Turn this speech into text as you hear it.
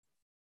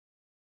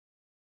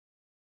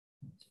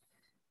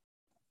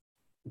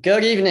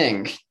Good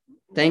evening.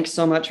 Thanks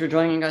so much for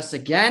joining us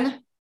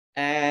again.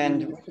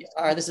 And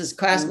this is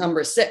class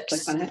number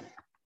 6.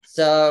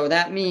 So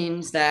that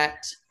means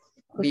that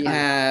we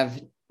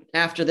have,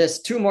 after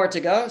this, 2 more to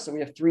go. So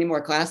we have 3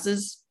 more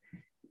classes.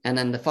 And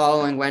then the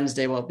following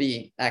Wednesday will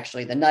be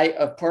actually the night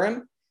of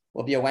Purim.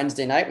 Will be a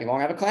Wednesday night. We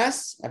won't have a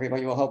class.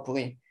 Everybody will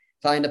hopefully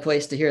find a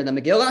place to hear the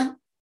Megillah.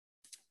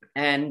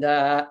 And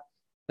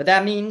but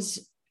that means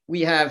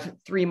we have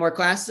 3 more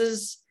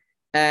classes.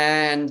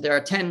 And there are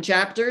 10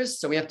 chapters.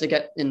 So we have to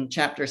get in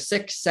chapter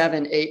 6,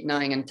 7, 8,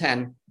 9, and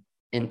 10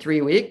 in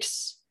 3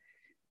 weeks.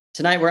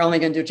 Tonight, we're only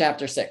going to do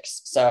chapter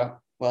 6. So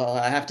we'll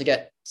have to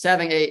get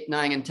 7, 8,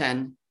 9, and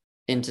 10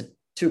 into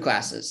 2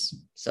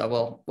 classes. So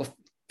we'll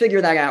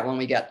figure that out when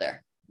we get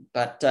there.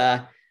 But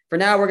for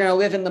now, we're going to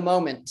live in the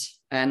moment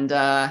and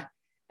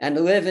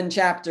live in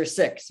chapter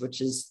 6,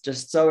 which is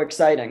just so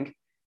exciting.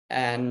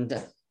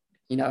 And,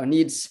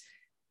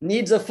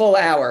 needs a full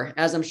hour,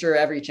 as I'm sure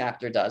every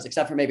chapter does,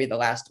 except for maybe the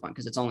last one,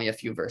 because it's only a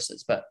few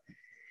verses. But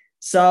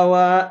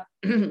so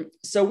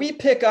we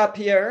pick up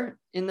here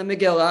in the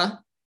Megillah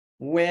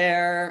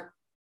where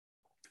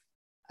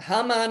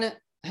Haman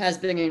has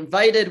been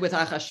invited with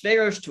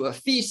Achashverosh to a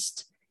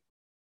feast.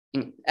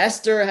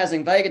 Esther has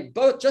invited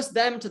just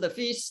them to the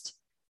feast,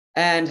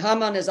 and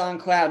Haman is on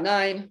cloud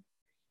 9.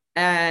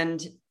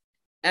 And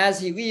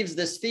as he leaves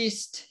this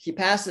feast, he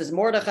passes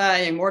Mordechai,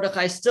 and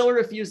Mordechai still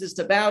refuses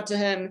to bow to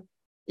him.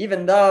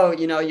 Even though,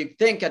 you'd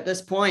think at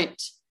this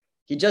point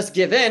he'd just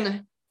give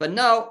in, but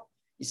no,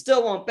 he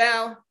still won't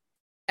bow.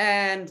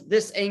 And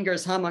this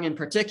angers Haman in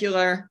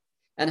particular.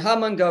 And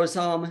Haman goes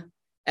home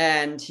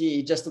and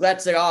he just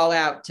lets it all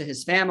out to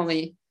his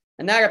family.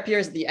 And that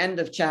appears at the end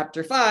of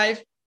chapter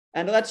 5.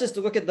 And let's just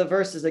look at the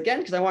verses again,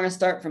 because I want to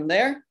start from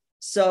there.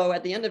 So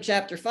at the end of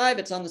chapter 5,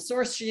 it's on the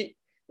source sheet.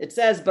 It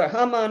says, but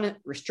Haman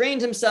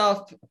restrained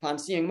himself upon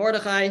seeing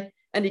Mordechai,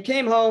 and he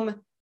came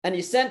home. And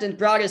he sent and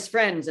brought his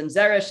friends and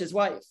Zeresh, his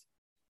wife.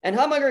 And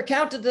Haman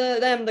recounted to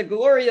them the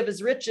glory of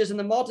his riches and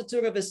the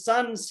multitude of his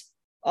sons,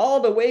 all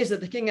the ways that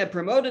the king had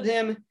promoted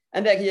him,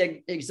 and that he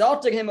had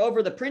exalted him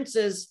over the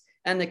princes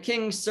and the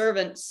king's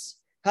servants.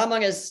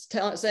 Haman is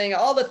saying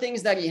all the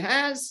things that he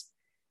has.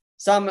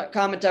 Some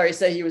commentaries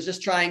say he was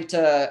just trying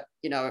to,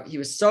 he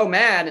was so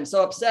mad and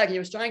so upset, he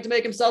was trying to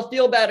make himself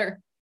feel better.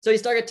 So he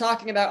started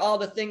talking about all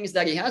the things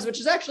that he has, which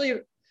is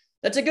actually,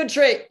 that's a good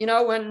trait,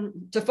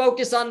 when to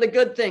focus on the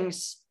good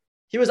things.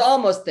 He was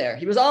almost there.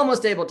 He was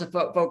almost able to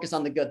focus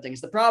on the good things.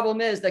 The problem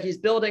is that he's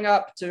building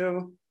up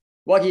to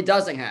what he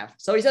doesn't have.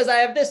 So he says, I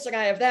have this and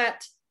I have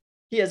that.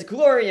 He has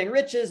glory and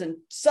riches and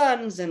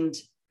sons and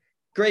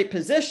great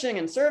position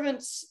and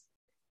servants.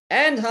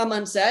 And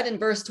Haman said in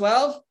verse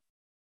 12,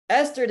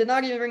 Esther did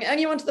not even bring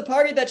anyone to the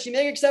party that she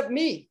made except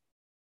me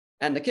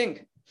and the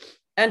king.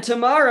 And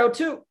tomorrow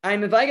too,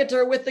 I'm invited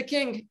her with the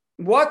king.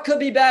 What could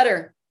be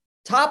better?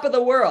 Top of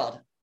the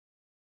world.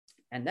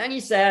 And then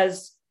he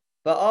says,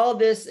 but all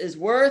this is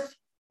worth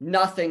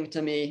nothing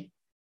to me.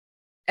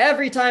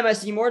 Every time I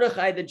see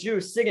Mordechai, the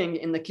Jew, sitting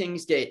in the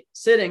king's gate,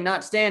 sitting,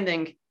 not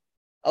standing,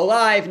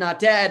 alive, not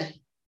dead.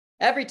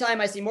 Every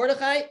time I see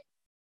Mordechai,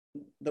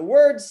 the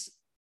words,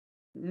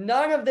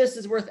 none of this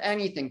is worth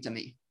anything to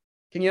me.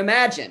 Can you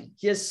imagine?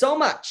 He has so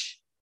much.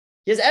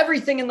 He has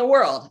everything in the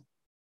world.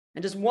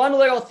 And just one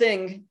little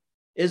thing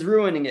is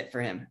ruining it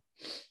for him.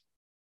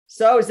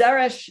 So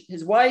Zeresh,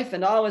 his wife,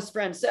 and all his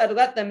friends said,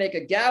 let them make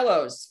a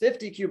gallows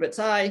 50 cubits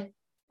high,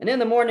 and in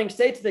the morning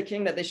say to the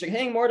king that they should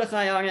hang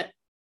Mordechai on it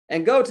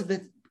and go to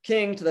the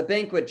king to the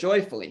banquet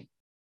joyfully.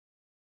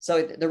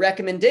 So the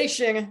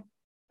recommendation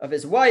of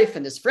his wife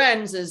and his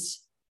friends is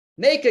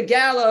make a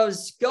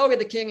gallows, go to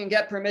the king and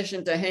get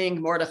permission to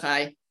hang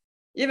Mordechai.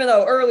 Even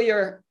though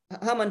earlier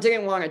Haman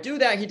didn't want to do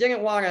that, he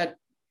didn't want to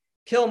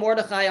kill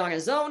Mordechai on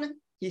his own.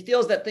 He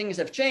feels that things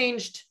have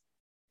changed,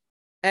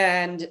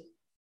 and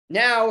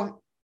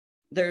now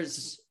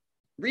there's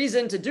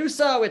reason to do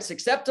so. It's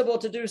acceptable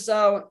to do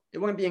so. It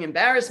wouldn't be an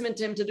embarrassment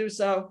to him to do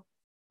so.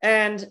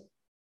 And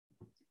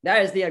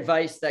that is the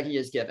advice that he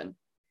is given.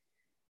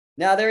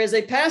 Now, there is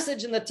a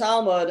passage in the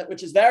Talmud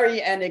which is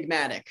very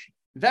enigmatic,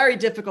 very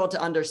difficult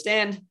to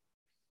understand.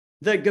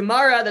 The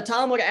Gemara, the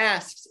Talmud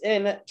asks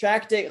in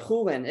Tractate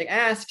Chulin, it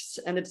asks,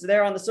 and it's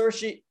there on the source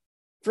sheet,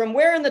 from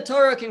where in the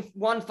Torah can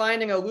one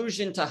find an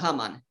allusion to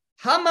Haman?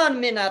 Haman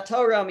min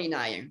Torah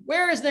minayim.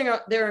 Where is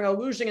there an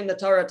allusion in the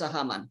Torah to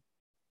Haman?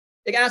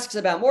 It asks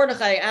about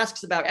Mordechai, it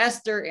asks about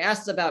Esther, it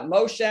asks about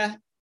Moshe.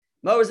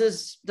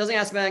 Moses doesn't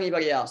ask about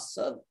anybody else.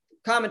 So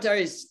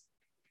commentaries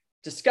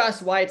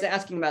discuss why it's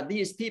asking about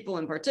these people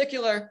in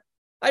particular.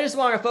 I just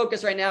want to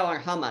focus right now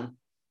on Haman.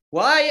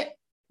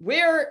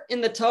 Where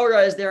in the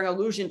Torah is there an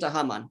allusion to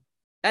Haman?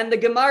 And the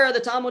Gemara,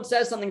 the Talmud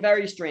says something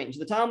very strange.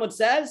 The Talmud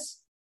says,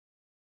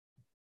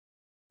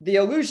 the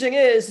allusion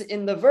is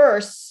in the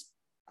verse,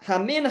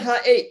 Hamin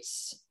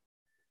ha'etz.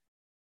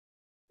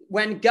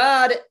 When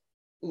God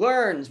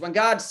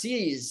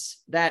sees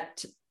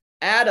that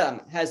Adam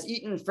has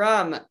eaten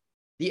from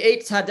the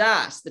Eitz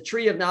Hadas, the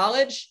tree of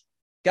knowledge,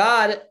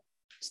 God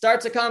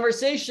starts a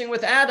conversation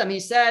with Adam.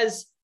 He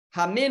says,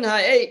 Hamin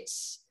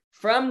ha'etz,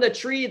 from the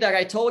tree that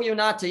I told you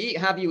not to eat,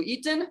 have you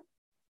eaten?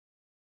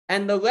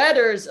 And the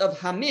letters of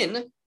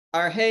Hamin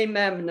are He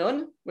Mem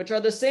Nun, which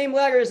are the same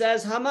letters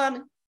as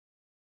Haman.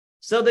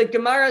 So the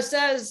Gemara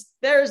says,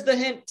 there's the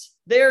hint.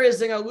 There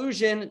is an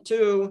allusion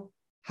to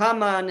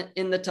Haman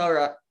in the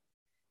Torah.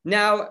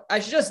 Now,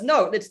 I should just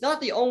note, it's not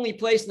the only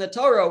place in the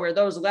Torah where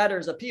those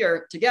letters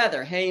appear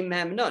together, He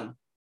Mem Nun.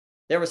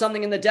 There was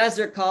something in the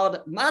desert called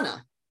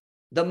manna,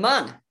 the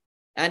man.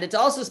 And it's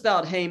also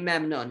spelled He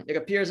Mem Nun. It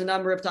appears a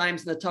number of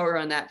times in the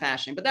Torah in that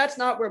fashion. But that's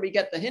not where we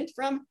get the hint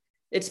from.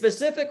 It's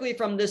specifically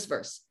from this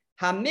verse.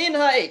 Hamin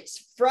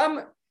ha'etz,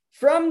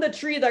 from the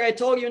tree that I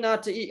told you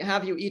not to eat,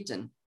 have you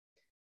eaten?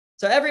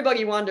 So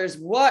everybody wonders,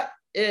 what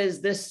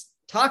is this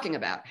talking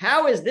about?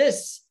 How is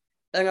this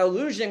an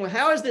allusion?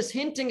 How is this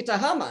hinting to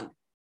Haman?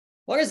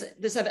 What does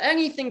this have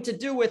anything to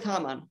do with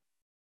Haman?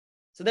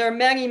 So there are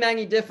many,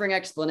 many different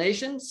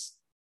explanations.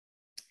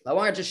 I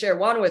wanted to share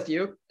one with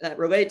you that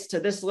relates to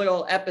this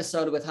little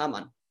episode with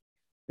Haman.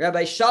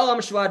 Rabbi Shalom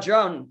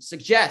Shwadron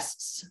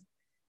suggests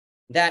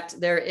that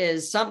there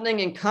is something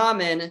in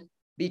common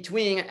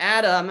between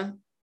Adam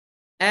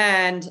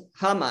and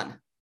Haman.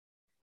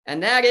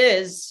 And that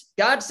is,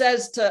 God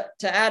says to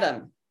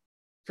Adam,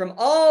 from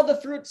all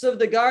the fruits of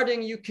the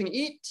garden you can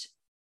eat,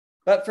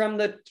 but from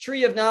the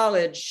tree of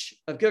knowledge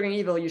of good and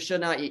evil you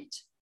should not eat.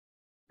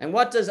 And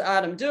what does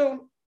Adam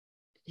do?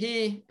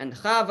 He and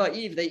Chava,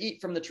 Eve, they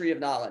eat from the tree of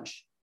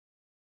knowledge.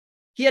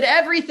 He had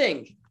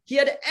everything. He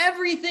had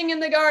everything in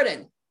the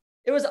garden.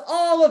 It was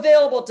all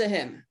available to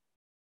him.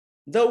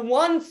 The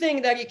one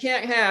thing that he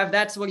can't have,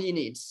 that's what he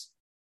needs.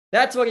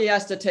 That's what he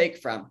has to take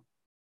from.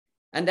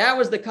 And that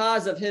was the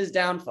cause of his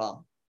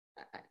downfall,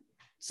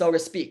 so to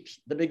speak,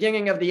 the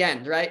beginning of the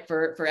end, right?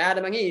 For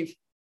Adam and Eve,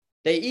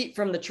 they eat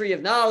from the tree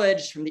of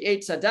knowledge, from the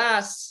Eitz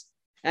Hadas,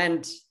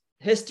 and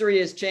history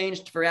is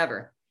changed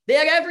forever. They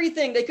had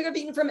everything. They could have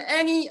eaten from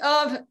any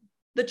of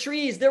the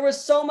trees. There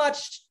was so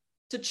much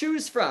to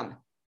choose from.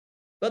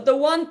 But the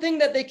one thing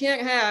that they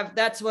can't have,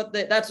 that's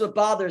what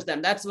bothers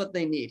them. That's what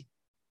they need.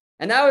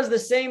 And that was the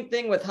same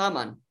thing with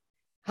Haman.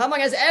 Haman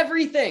has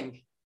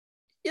everything.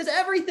 He has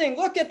everything.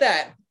 Look at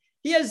that.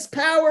 He has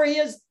power. He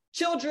has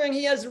children.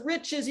 He has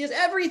riches. He has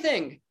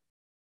everything.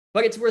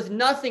 But it's worth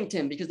nothing to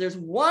him because there's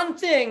one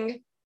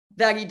thing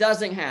that he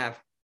doesn't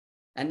have.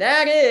 And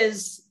that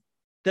is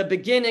the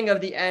beginning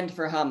of the end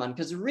for Haman.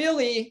 Because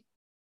really,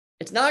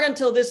 it's not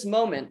until this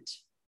moment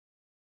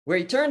where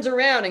he turns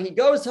around and he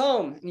goes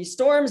home and he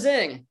storms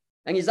in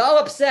and he's all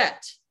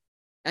upset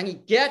and he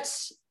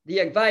gets the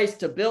advice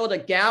to build a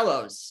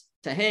gallows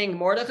to hang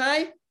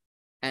Mordechai,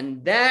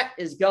 and that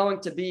is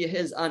going to be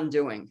his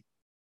undoing.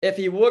 If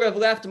he would have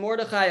left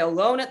Mordechai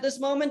alone at this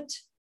moment,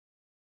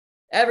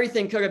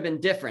 everything could have been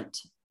different.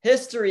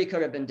 History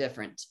could have been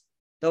different.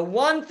 The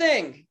one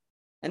thing,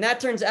 and that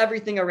turns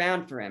everything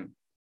around for him.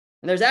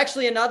 And there's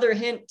actually another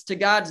hint to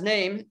God's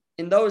name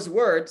in those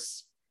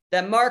words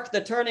that mark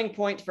the turning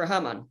point for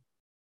Haman.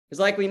 Because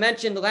like we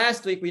mentioned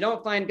last week, we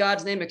don't find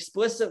God's name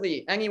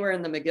explicitly anywhere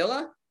in the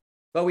Megillah,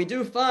 but we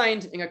do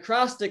find in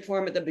acrostic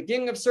form at the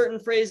beginning of certain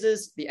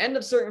phrases, the end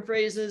of certain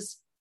phrases,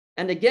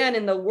 and again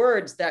in the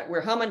words that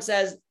where Haman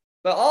says,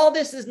 but all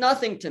this is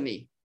nothing to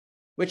me,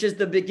 which is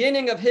the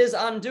beginning of his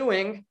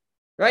undoing.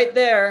 Right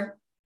there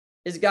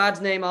is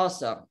God's name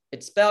also.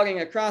 It's spelled in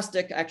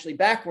acrostic, actually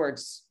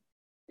backwards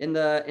in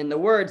the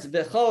words,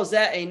 V'chol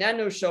zeh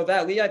einenu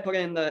shoveh li. I put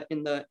it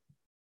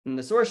in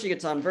the source sheet.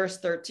 It's on verse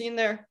 13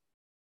 there.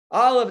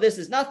 All of this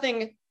is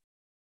nothing.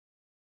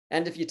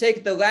 And if you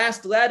take the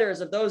last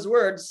letters of those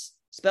words,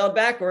 spelled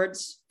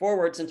backwards,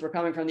 forward, since we're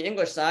coming from the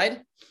English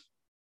side,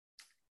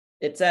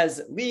 it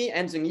says li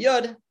ends in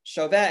yud,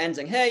 shoveh ends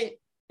in hey,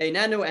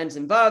 einenu ends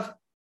in vav,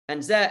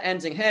 and zeh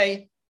ends in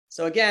hey.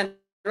 So again,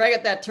 right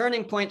at that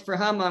turning point for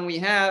Haman, we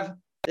have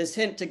this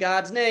hint to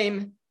God's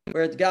name,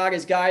 where God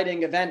is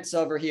guiding events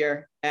over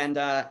here, and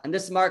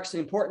this marks an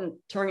important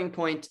turning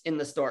point in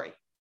the story.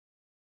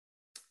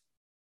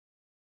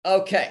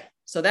 Okay.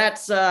 So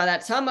that's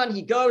Haman.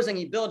 He goes and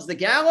he builds the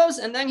gallows,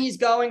 and then he's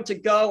going to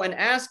go and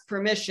ask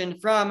permission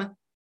from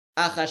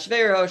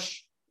Achashverosh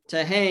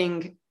to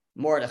hang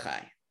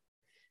Mordechai.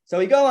 So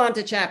we go on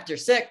to chapter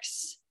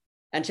 6,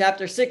 and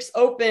chapter 6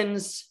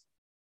 opens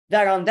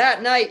that on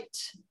that night,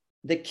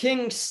 the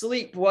king's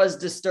sleep was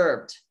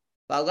disturbed.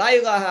 On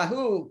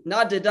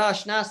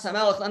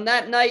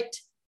that night,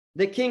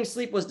 the king's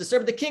sleep was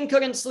disturbed. The king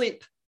couldn't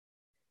sleep.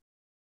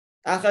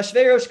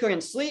 Achashverosh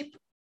couldn't sleep.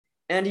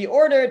 And he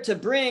ordered to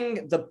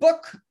bring the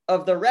book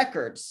of the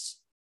records,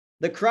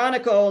 the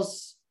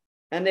chronicles,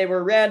 and they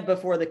were read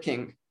before the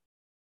king.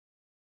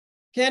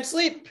 Can't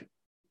sleep.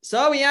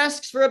 So he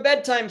asks for a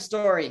bedtime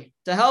story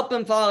to help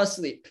him fall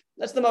asleep.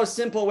 That's the most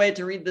simple way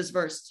to read this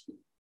verse.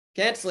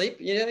 Can't sleep.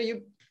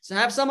 You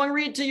have someone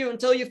read to you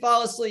until you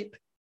fall asleep.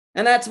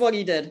 And that's what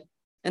he did.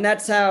 And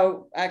that's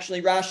how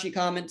actually Rashi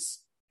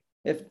comments.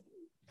 If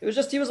it was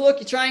just,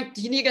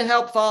 he needed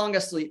help falling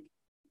asleep.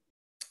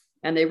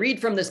 And they read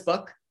from this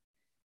book.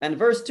 And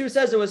verse 2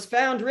 says, it was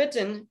found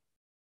written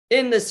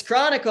in this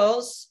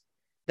Chronicles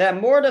that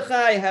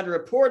Mordechai had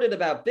reported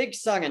about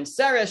Bigsan and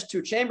Seresh,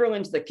 two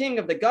chamberlains, the king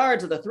of the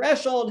guards of the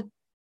threshold,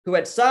 who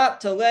had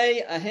sought to lay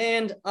a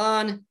hand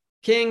on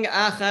King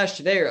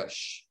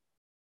Achashverosh.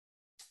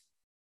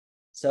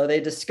 So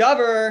they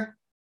discover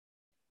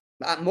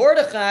that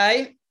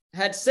Mordechai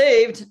had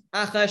saved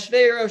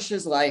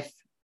Achashverosh's life.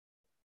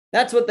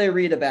 That's what they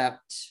read about.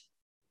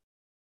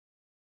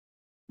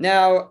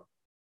 Now,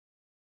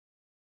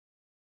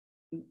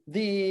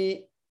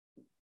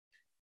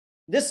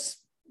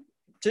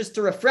 just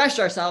to refresh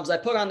ourselves, I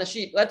put on the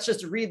sheet, let's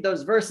just read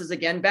those verses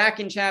again back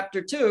in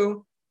chapter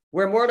 2,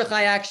 where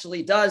Mordechai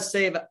actually does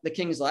save the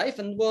king's life,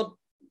 and we'll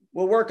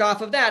work off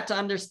of that to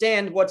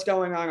understand what's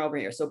going on over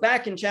here. So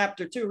back in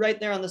chapter 2, right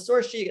there on the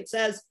source sheet, it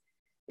says,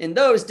 in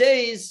those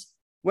days,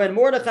 when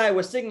Mordechai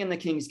was sitting in the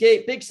king's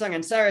gate, Bigsan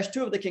and Seresh,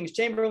 two of the king's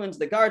chamberlains,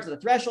 the guards of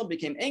the threshold,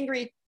 became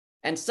angry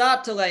and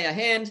sought to lay a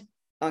hand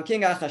on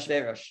King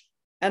Achashverosh.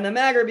 And the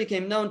matter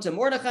became known to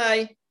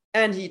Mordechai,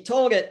 and he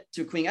told it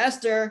to Queen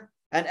Esther,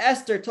 and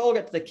Esther told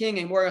it to the king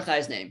in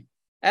Mordechai's name.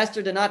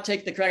 Esther did not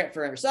take the credit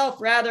for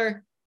herself.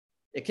 Rather,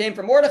 it came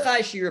from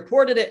Mordechai. She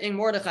reported it in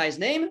Mordechai's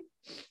name,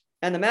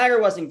 and the matter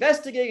was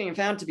investigated and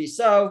found to be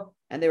so,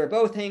 and they were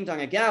both hanged on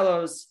a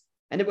gallows,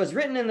 and it was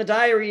written in the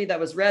diary that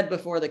was read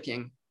before the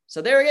king.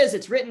 So there it is.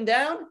 It's written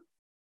down.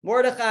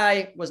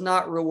 Mordechai was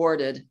not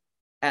rewarded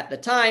at the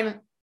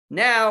time.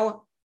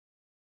 Now,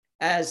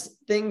 as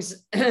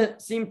things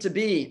seem to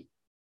be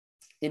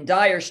in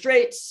dire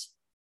straits,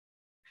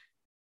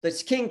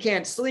 this king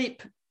can't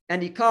sleep,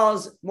 and he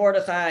calls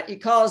Mordechai, he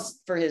calls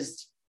for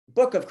his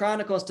book of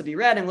Chronicles to be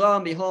read, and lo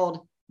and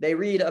behold, they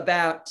read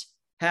about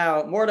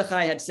how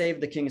Mordechai had saved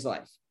the king's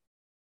life.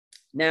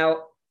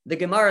 Now, the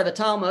Gemara, the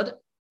Talmud,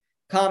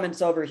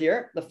 comments over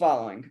here the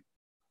following.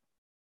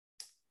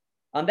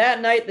 On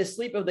that night, the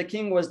sleep of the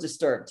king was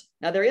disturbed.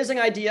 Now, there is an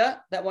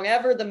idea that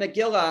whenever the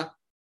Megillah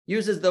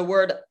uses the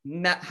word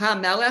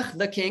HaMelech,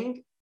 the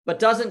king, but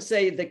doesn't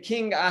say the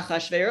king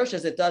Achashverosh,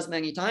 as it does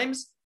many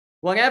times,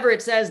 whenever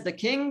it says the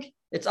king,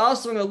 it's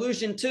also an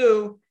allusion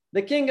to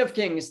the King of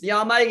Kings, the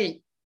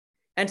Almighty.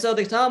 And so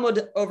the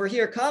Talmud over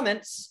here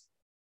comments,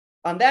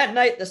 on that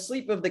night, the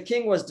sleep of the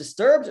king was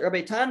disturbed.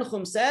 Rabbi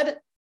Tanchum said,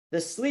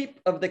 the sleep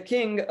of the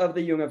king of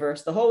the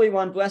universe, the Holy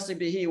One, blessed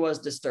be he, was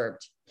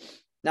disturbed.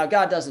 Now,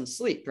 God doesn't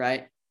sleep,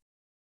 right?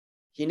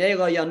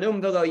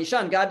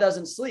 God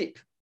doesn't sleep.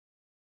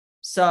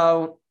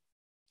 So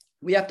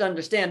we have to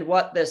understand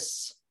what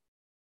this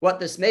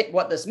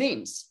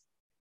means.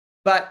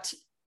 But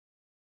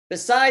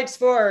besides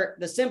for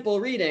the simple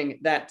reading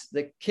that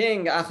the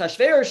king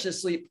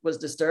Achashverosh's sleep was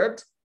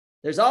disturbed,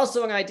 there's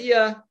also an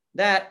idea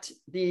that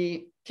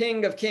the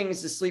King of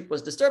Kings' sleep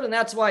was disturbed. And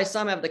that's why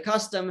some have the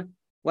custom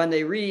when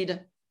they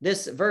read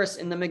this verse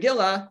in the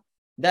Megillah,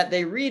 that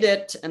they read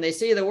it and they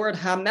say the word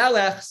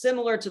HaMelech,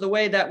 similar to the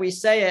way that we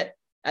say it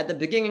at the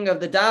beginning of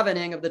the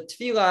davening of the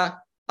tefillah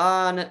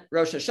on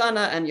Rosh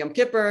Hashanah and Yom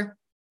Kippur.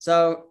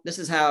 So this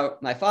is how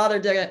my father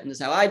did it, and this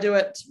is how I do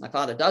it. My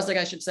father does it,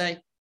 I should say,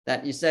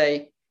 that you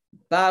say,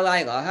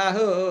 Balayla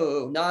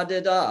hahu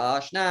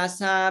nadidash nas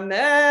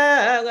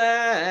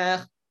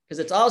HaMelech, because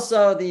it's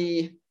also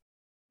the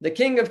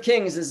King of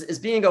Kings is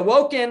being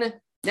awoken.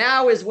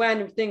 Now is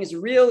when things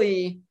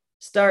really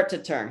start to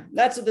turn.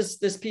 That's what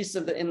this piece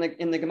of in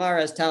the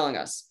Gemara is telling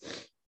us.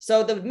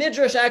 So the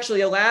Midrash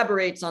actually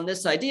elaborates on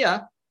this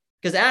idea,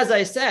 because as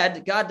I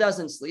said, God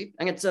doesn't sleep,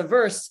 and it's a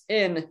verse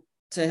in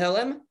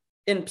Tehillim,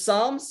 in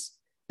Psalms,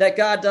 that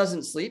God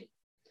doesn't sleep.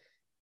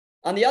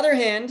 On the other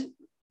hand,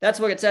 that's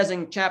what it says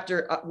in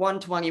chapter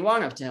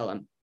 121 of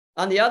Tehillim.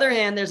 On the other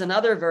hand, there's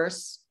another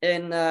verse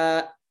in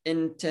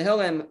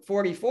Tehillim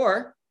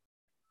 44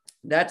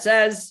 that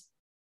says,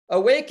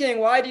 "Awaking,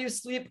 why do you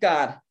sleep,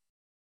 God?"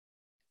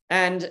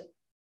 And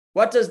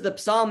what does the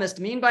psalmist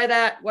mean by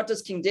that? What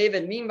does King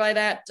David mean by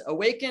that? To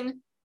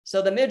awaken.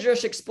 So the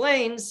Midrash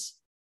explains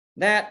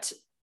that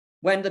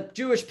when the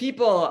Jewish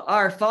people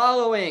are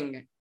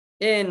following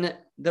in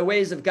the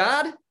ways of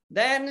God,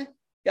 then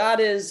God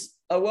is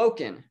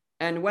awoken.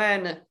 And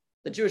when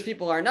the Jewish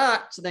people are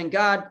not, so then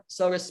God,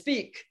 so to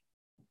speak,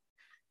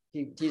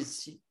 he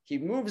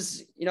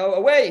moves,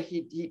 away.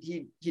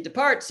 He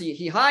departs.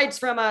 He hides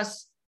from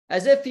us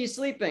as if he's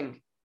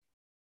sleeping.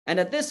 And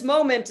at this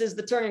moment is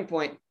the turning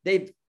point.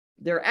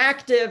 They're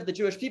active. The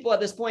Jewish people at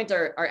this point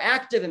are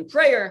active in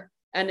prayer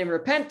and in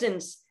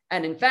repentance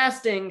and in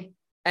fasting,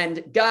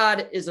 and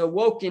God is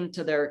awoken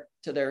to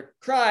their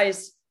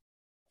cries.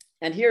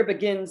 And here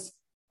begins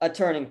a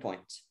turning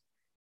point.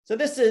 So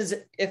this is,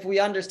 if we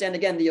understand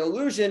again, the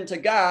allusion to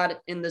God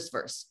in this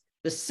verse.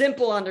 The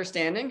simple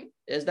understanding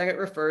is that it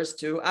refers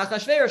to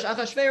Achashverosh.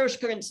 Achashverosh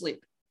couldn't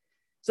sleep.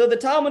 So the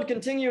Talmud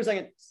continues and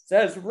it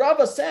says,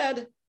 Rava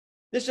said,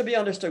 this should be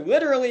understood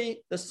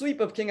literally, the sleep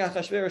of King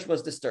Achashverosh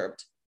was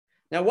disturbed.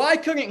 Now, why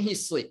couldn't he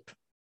sleep?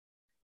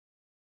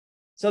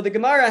 So the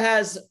Gemara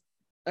has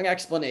an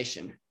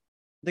explanation.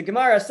 The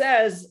Gemara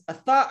says a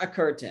thought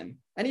occurred to him,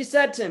 and he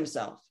said to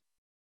himself,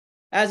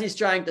 as he's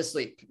trying to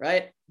sleep,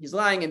 right? He's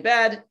lying in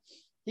bed.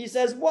 He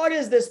says, what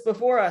is this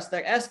before us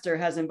that Esther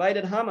has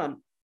invited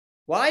Haman?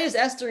 Why is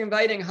Esther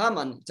inviting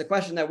Haman? It's a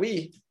question that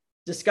we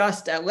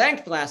discussed at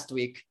length last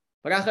week.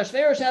 But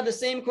Achashverosh had the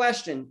same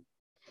question.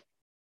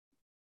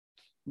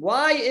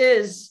 Why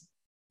is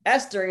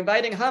Esther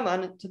inviting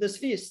Haman to this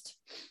feast?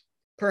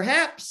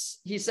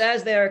 Perhaps, he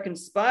says, they are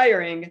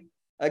conspiring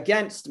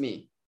against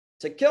me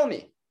to kill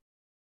me.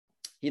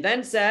 He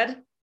then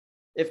said,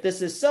 if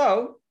this is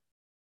so,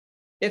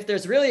 if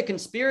there's really a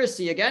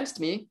conspiracy against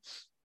me,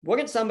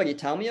 wouldn't somebody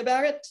tell me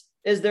about it?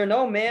 Is there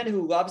no man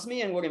who loves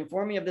me and would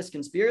inform me of this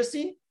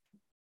conspiracy?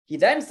 He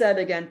then said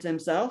again to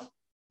himself,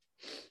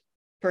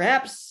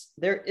 perhaps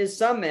there is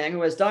some man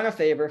who has done a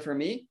favor for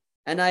me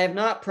and I have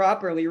not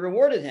properly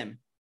rewarded him.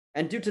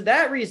 And due to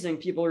that reason,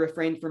 people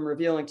refrained from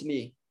revealing to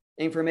me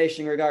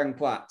information regarding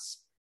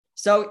plots.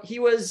 So he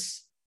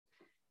was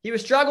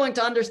struggling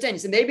to understand. He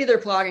said, maybe they're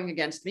plotting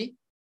against me,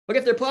 but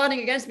if they're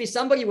plotting against me,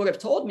 somebody would have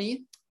told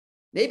me.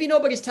 Maybe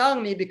nobody's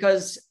telling me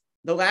because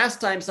the last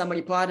time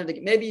somebody plotted,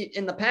 maybe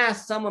in the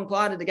past, someone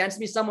plotted against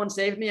me, someone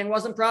saved me and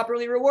wasn't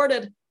properly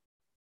rewarded.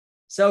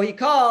 So he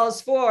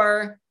calls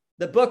for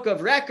the book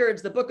of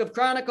records, the book of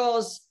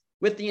Chronicles,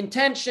 with the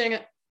intention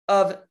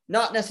of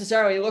not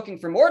necessarily looking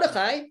for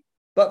Mordechai,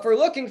 but for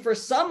looking for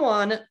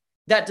someone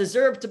that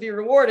deserved to be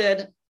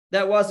rewarded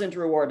that wasn't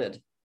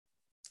rewarded.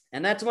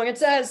 And that's when it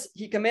says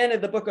he commanded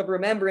the book of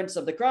remembrance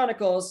of the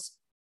Chronicles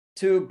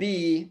to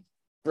be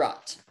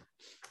brought.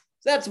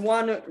 So that's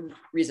one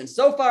reason.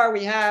 So far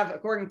we have,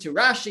 according to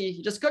Rashi,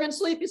 he just couldn't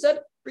sleep. He said,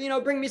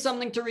 bring me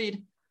something to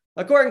read.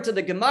 According to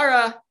the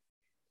Gemara,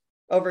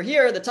 over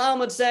here, the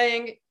Talmud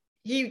saying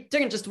he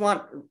didn't just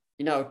want,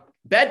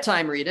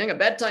 bedtime reading, a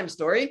bedtime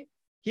story.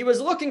 He was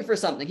looking for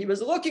something. He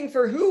was looking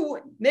for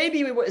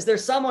is there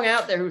someone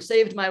out there who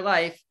saved my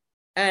life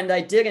and I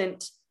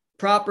didn't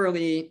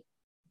properly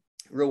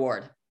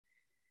reward.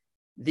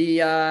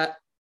 There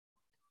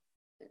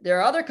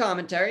are other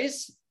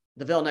commentaries,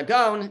 the Vilna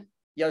Gaon,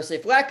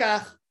 Yosef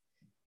Lekach,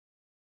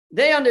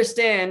 they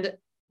understand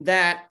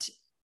that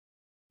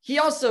he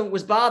also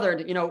was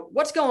bothered,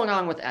 what's going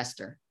on with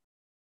Esther?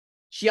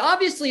 She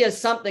obviously has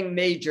something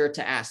major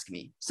to ask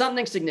me,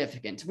 something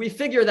significant. We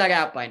figure that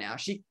out by now.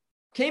 She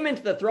came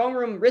into the throne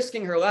room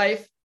risking her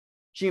life.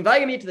 She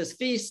invited me to this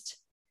feast,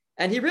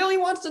 and he really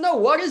wants to know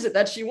what is it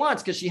that she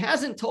wants because she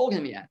hasn't told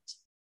him yet.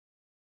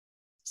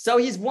 So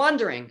he's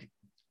wondering,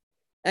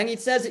 and he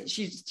says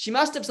she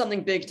must have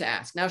something big to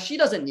ask. Now, she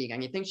doesn't need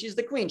anything. She's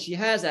the queen. She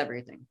has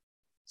everything.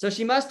 So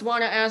she must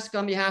want to ask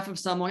on behalf of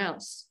someone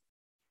else.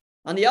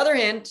 On the other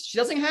hand, she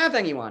doesn't have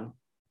anyone.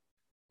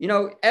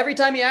 Every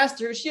time he asked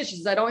her who she is, she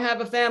says, I don't have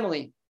a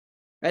family.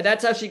 Right?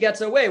 That's how she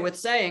gets away with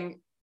saying,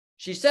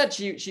 she said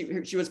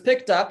she was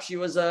picked up. She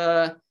was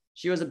a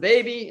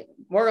baby.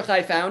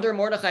 Mordechai found her.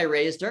 Mordechai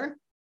raised her.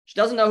 She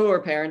doesn't know who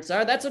her parents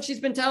are. That's what she's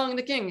been telling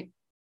the king.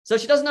 So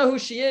she doesn't know who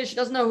she is. She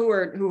doesn't know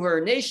who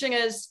her nation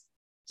is.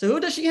 So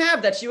who does she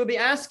have that she would be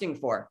asking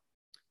for?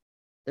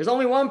 There's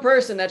only one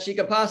person that she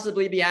could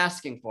possibly be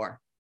asking for.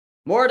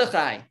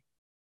 Mordechai,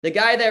 the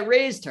guy that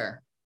raised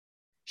her.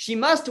 She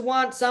must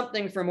want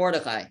something for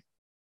Mordechai.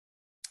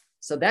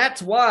 So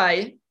that's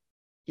why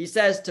he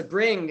says to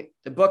bring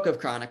the book of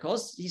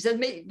Chronicles. He says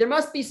there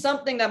must be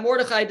something that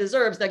Mordechai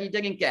deserves that he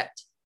didn't get.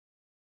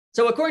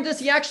 So according to this,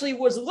 he actually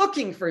was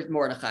looking for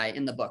Mordechai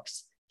in the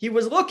books. He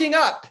was looking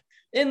up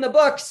in the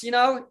books,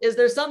 is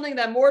there something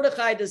that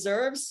Mordechai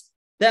deserves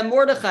that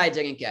Mordechai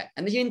didn't get?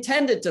 And he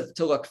intended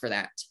to look for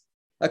that,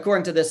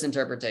 according to this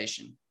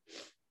interpretation.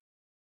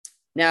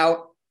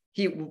 Now,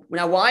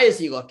 why is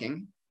he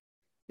looking?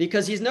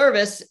 Because he's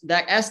nervous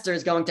that Esther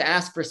is going to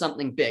ask for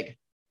something big.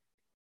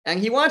 And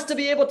he wants to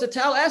be able to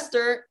tell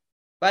Esther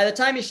by the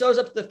time he shows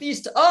up to the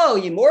feast,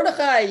 you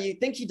Mordechai, you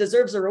think he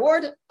deserves a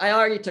reward? I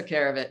already took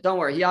care of it. Don't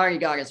worry, he already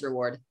got his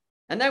reward.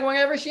 And then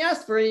whenever she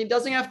asks for it, he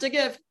doesn't have to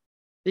give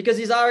because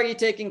he's already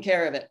taken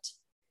care of it.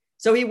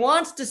 So he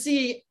wants to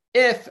see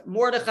if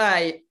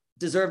Mordechai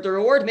deserved a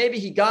reward. Maybe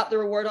he got the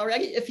reward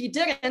already. If he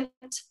didn't,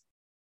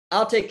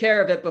 I'll take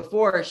care of it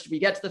before we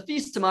get to the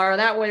feast tomorrow.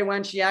 That way,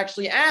 when she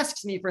actually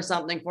asks me for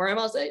something for him,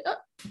 I'll say,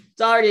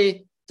 it's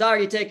already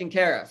taken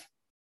care of.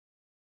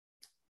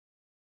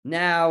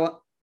 Now,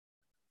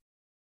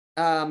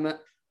 there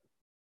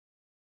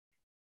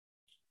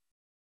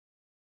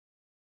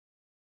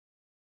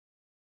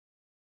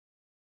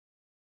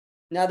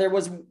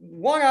was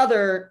one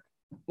other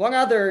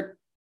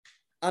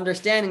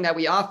understanding that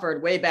we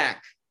offered way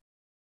back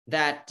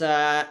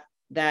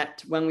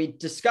that when we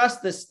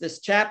discussed this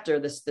chapter,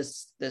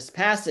 this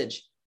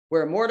passage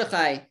where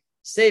Mordechai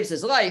saves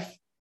his life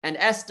and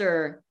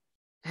Esther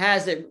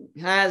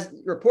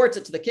reports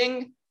it to the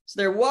king. So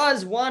there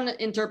was one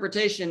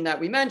interpretation that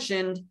we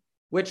mentioned,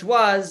 which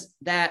was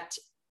that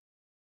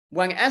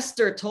when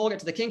Esther told it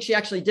to the king, she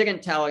actually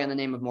didn't tell it in the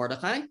name of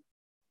Mordechai.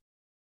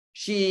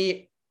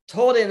 She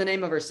told it in the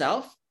name of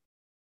herself.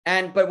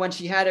 But when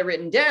she had it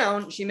written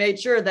down, she made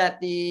sure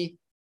that the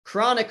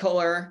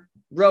chronicler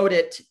wrote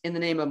it in the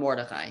name of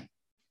Mordechai.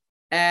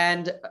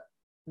 And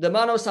the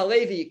Manos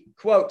Halevi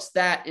quotes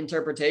that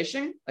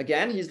interpretation.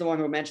 Again, he's the one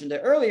who mentioned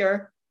it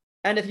earlier.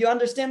 And if you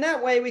understand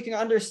that way, we can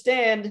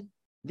understand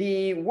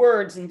the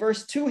words in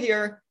verse 2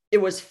 here, it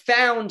was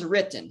found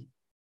written,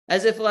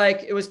 as if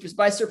like it was just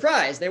by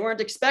surprise. They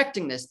weren't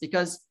expecting this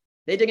because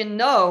they didn't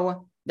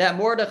know that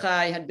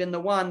Mordechai had been the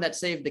one that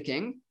saved the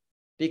king,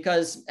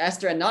 because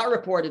Esther had not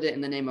reported it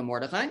in the name of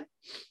Mordechai.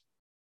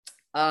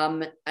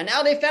 And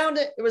now they found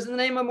it. It was in the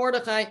name of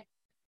Mordechai.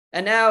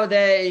 And now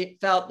they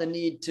felt the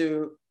need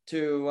to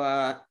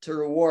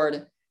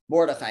reward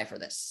Mordechai for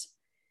this.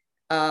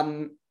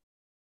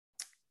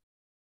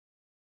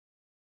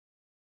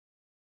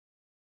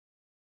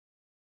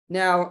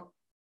 Now,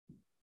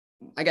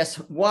 I guess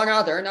one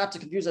other, not to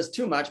confuse us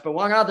too much, but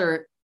one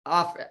other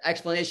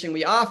explanation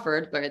we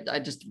offered, but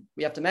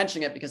we have to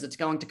mention it because it's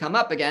going to come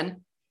up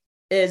again,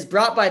 is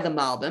brought by the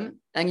Malbim.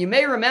 And you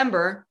may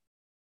remember,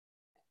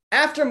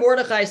 after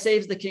Mordechai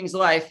saves the king's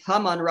life,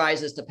 Haman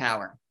rises to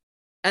power.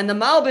 And the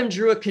Malbim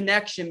drew a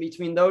connection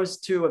between those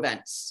two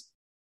events.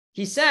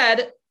 He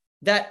said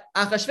that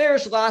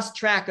Achashverosh lost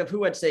track of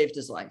who had saved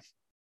his life.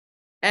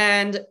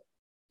 And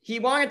he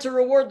wanted to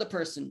reward the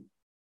person.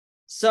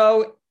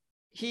 So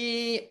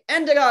he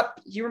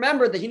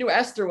remembered that he knew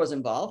Esther was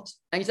involved.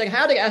 And he's like,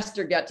 how did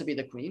Esther get to be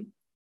the queen?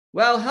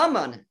 Well,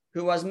 Haman,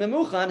 who was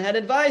Memuchan, had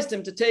advised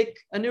him to take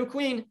a new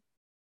queen.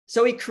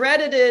 So he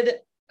credited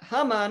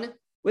Haman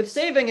with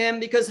saving him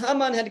because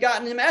Haman had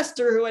gotten him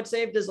Esther, who had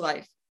saved his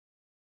life.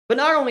 But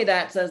not only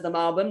that, says the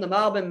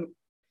Malbim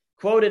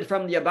quoted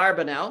from the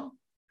Abarbanel,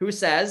 who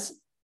says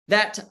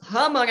that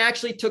Haman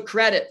actually took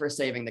credit for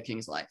saving the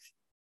king's life.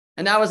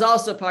 And that was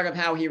also part of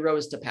how he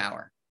rose to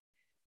power.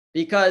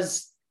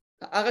 Because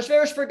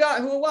Ahasuerus forgot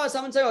who it was.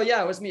 Someone said, oh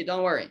yeah, it was me,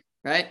 don't worry,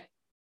 right?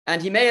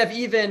 And he may have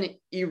even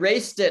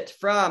erased it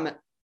from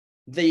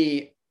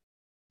the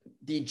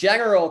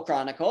general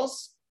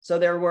chronicles. So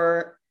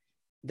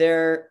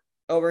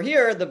over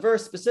here, the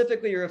verse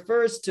specifically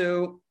refers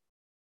to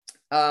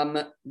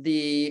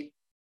the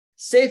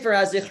Sefer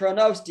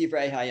HaZichronos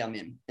Divrei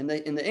Hayamim. In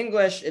the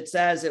English, it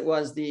says it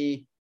was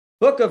the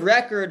book of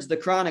records, the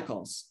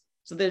chronicles.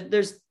 So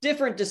there's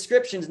different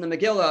descriptions in the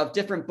Megillah of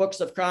different books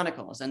of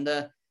chronicles. And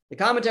the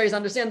commentaries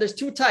understand there's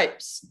two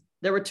types.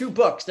 There were two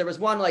books. There was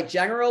one like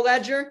general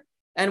ledger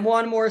and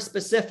one more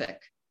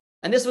specific.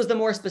 And this was the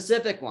more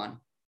specific one.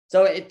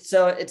 So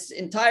it's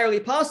entirely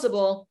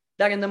possible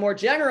that in the more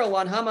general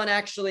one, Haman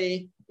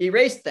actually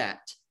erased that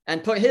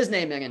and put his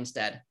name in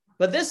instead.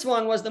 But this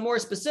one was the more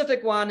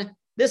specific one.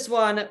 This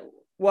one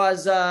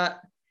was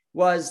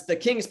the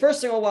king's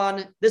personal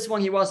one. This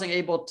one he wasn't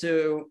able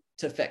to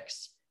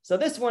fix. So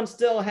this one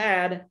still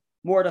had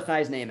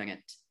Mordechai's name in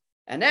it.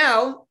 And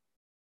now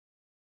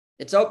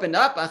it's opened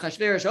up.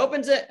 Achashverosh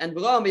opens it, and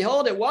lo and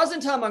behold, it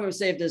wasn't Haman who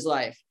saved his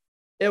life.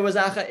 It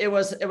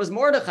was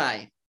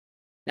Mordechai.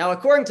 Now,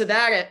 according to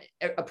that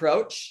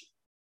approach,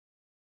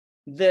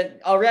 that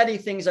already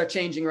things are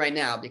changing right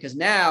now, because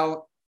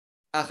now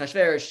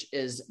Achashverosh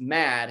is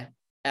mad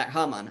at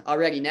Haman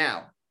already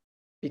now,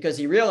 because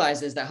he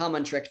realizes that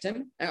Haman tricked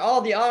him, and all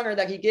the honor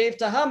that he gave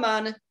to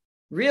Haman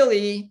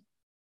really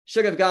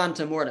should have gone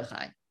to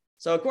Mordechai.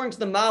 So according to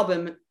the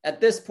Malbim,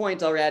 at this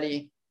point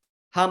already,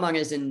 Haman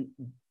is in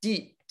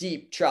deep,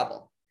 deep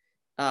trouble.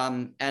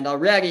 And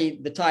already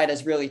the tide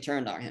has really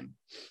turned on him.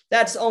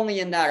 That's only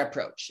in that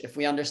approach. If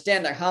we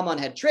understand that Haman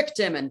had tricked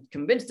him and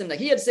convinced him that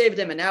he had saved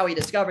him, and now he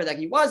discovered that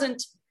he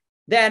wasn't,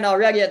 then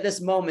already at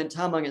this moment,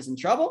 Haman is in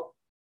trouble.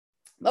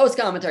 Most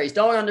commentaries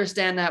don't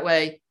understand that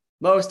way.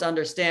 Most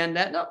understand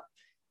that, no,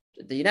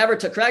 he never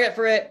took credit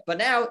for it. But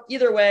now,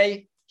 either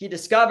way, he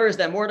discovers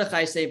that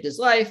Mordechai saved his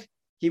life.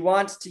 He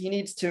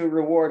needs to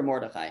reward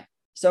Mordechai.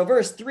 So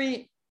verse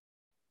 3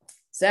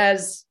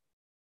 says,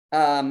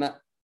 and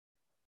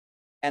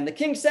the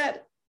king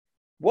said,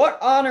 what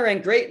honor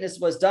and greatness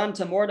was done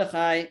to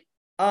Mordechai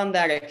on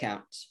that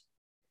account?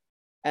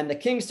 And the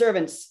king's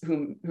servants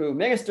who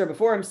ministered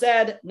before him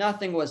said,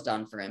 nothing was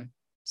done for him.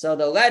 So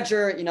the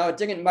ledger, it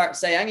didn't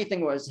say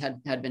anything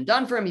had been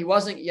done for him. He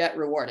wasn't yet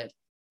rewarded.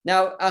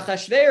 Now,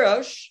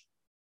 Achashverosh,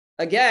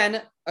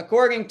 again,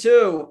 according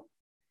to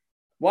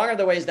one of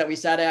the ways that we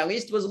said it, at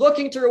least, was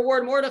looking to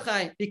reward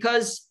Mordechai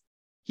because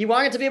he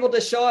wanted to be able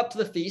to show up to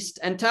the feast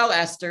and tell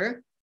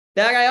Esther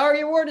that I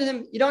already rewarded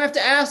him. You don't have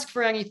to ask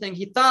for anything.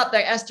 He thought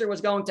that Esther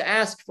was going to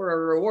ask for a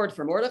reward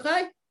for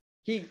Mordechai.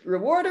 He'd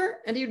reward her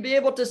and he'd be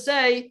able to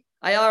say,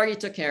 I already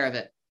took care of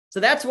it. So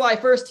that's why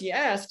first he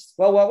asks,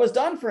 well, what was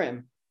done for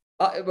him?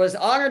 Was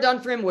honor done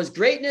for him? Was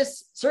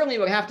greatness? Certainly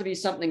would have to be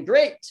something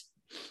great,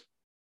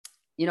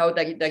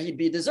 that he'd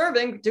be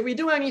deserving. Did we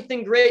do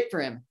anything great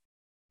for him?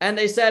 And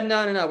they said,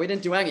 no, we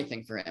didn't do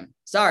anything for him.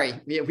 Sorry,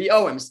 we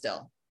owe him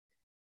still.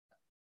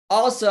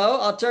 Also,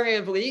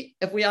 alternatively,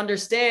 if we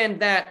understand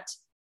that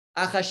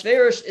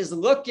Achashverosh is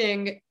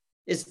looking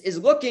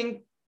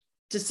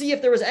to see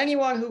if there was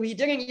anyone who he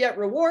didn't yet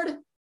reward,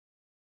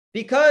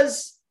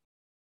 because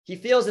he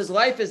feels his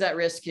life is at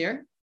risk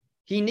here.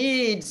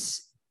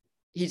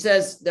 He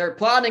says, they're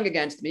plotting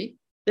against me.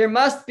 There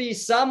must be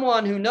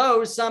someone who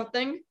knows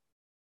something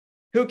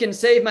who can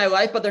save my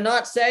life, but they're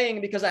not saying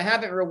because I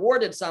haven't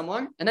rewarded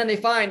someone. And then they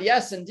find,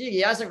 yes, indeed, he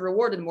hasn't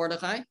rewarded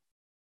Mordechai.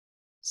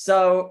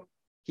 So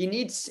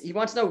he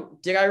wants to know,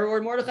 did I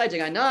reward Mordechai?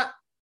 Did I not?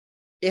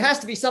 It has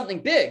to be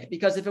something big,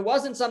 because if it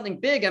wasn't something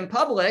big and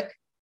public,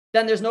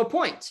 then there's no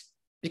point.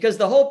 Because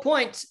the whole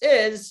point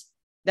is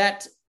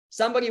that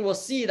somebody will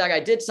see that I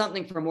did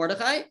something for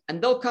Mordechai,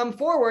 and they'll come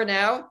forward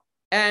now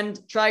and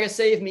try to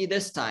save me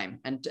this time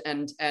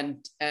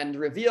and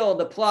reveal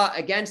the plot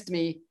against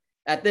me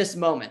at this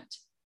moment.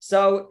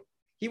 So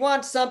he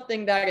wants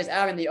something that is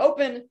out in the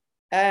open,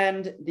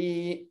 and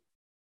they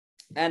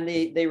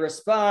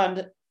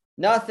respond,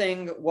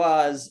 nothing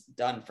was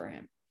done for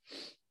him.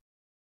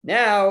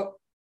 Now,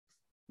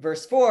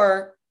 verse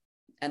 4,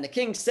 and the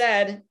king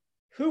said,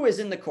 who is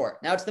in the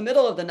court? Now it's the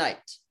middle of the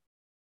night,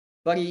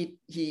 but he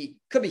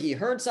could be he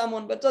heard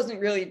someone, but doesn't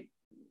really,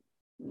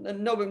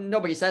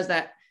 nobody says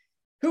that.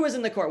 Who is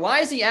in the court? Why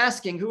is he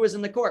asking who is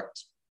in the court?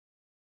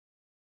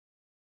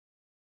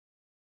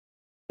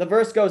 The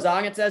verse goes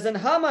on, it says, and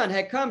Haman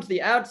had come to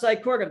the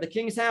outside court of the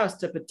king's house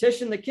to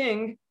petition the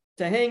king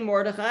to hang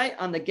Mordechai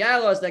on the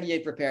gallows that he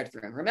had prepared for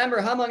him. Remember,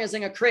 Haman is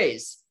in a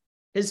craze.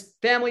 His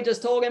family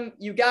just told him,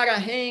 you gotta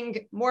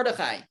hang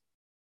Mordechai.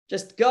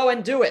 Just go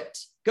and do it.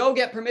 Go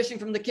get permission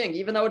from the king.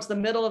 Even though it's the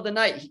middle of the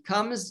night, he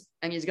comes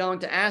and he's going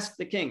to ask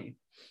the king.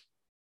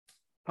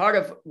 Part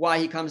of why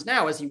he comes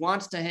now is he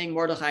wants to hang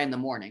Mordechai in the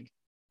morning.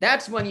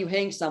 That's when you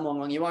hang someone,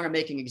 when you want to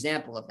make an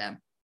example of them.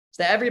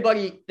 So that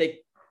everybody,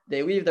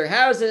 they leave their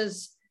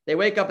houses, they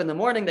wake up in the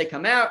morning, they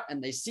come out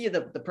and they see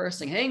the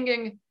person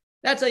hanging.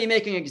 That's how you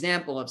make an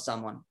example of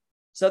someone.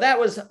 So that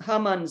was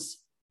Haman's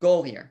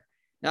goal here.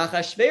 Now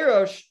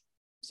Achashverosh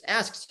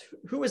asks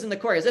who is in the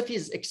court, as if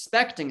he's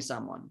expecting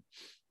someone.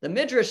 The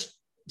Midrash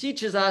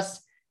teaches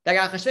us that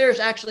Achashverosh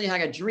actually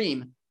had a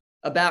dream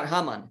about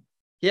Haman.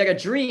 He had a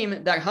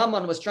dream that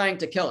Haman was trying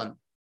to kill him.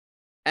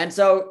 And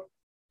so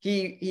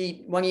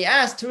he when he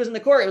asked who was in the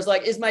court, it was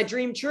like, is my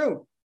dream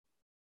true?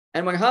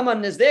 And when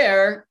Haman is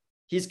there,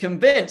 he's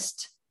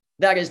convinced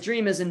that his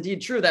dream is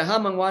indeed true, that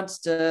Haman wants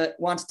to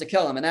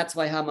kill him, and that's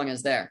why Haman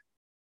is there.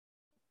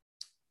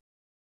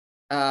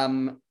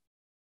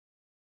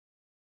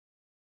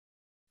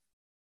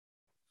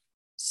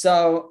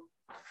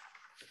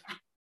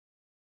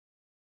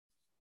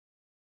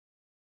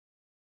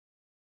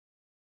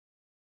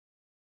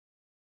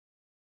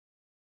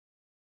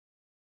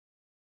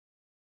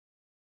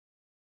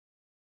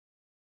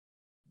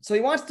 So he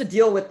wants to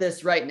deal with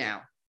this right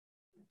now.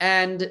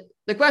 And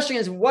the question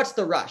is, what's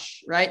the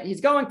rush, right?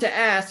 He's going to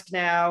ask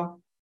now,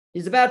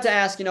 he's about to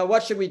ask,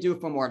 what should we do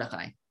for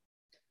Mordechai?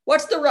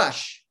 What's the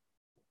rush?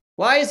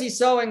 Why is he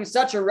showing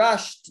such a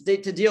rush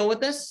to deal with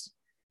this?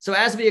 So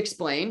as we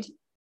explained,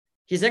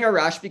 he's in a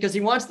rush because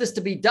he wants this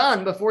to be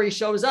done before he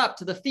shows up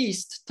to the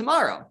feast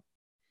tomorrow.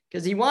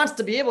 Because he wants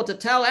to be able to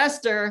tell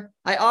Esther,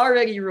 I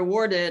already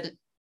rewarded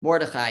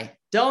Mordechai.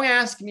 Don't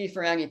ask me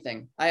for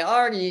anything. I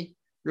already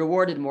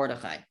rewarded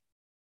Mordechai.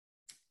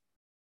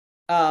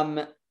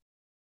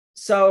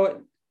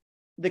 So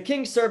the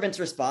king's servants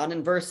respond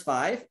in verse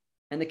 5,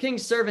 and the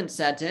king's servant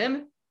said to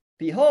him,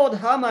 behold,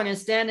 Haman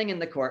is standing in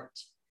the court.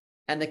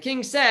 And the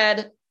king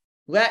said,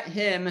 let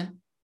him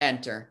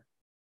enter.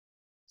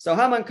 So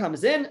Haman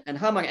comes in, and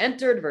Haman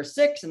entered, verse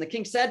 6, and the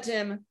king said to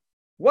him,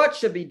 what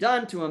should be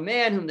done to a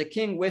man whom the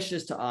king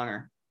wishes to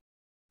honor?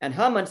 And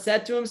Haman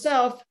said to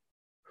himself,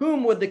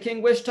 whom would the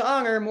king wish to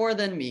honor more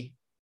than me?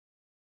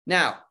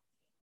 Now,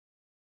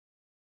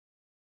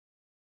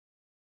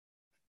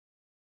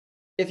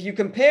 if you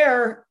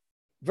compare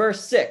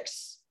verse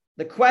 6,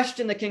 the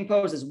question the king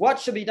poses, what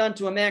should be done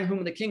to a man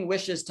whom the king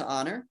wishes to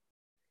honor,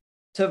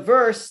 to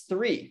verse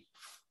 3,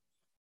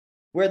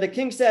 where the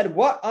king said,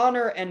 what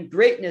honor and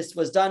greatness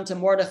was done to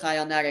Mordechai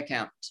on that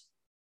account?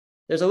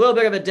 There's a little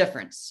bit of a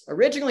difference.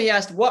 Originally, he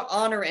asked what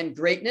honor and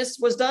greatness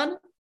was done,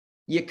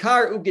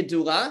 Yikar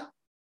Ugedula.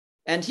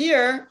 And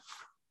here,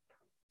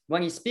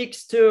 when he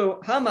speaks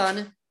to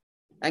Haman,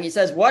 and he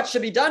says, what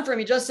should be done for him?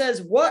 He just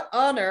says, what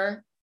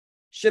honor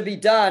should be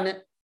done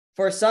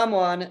for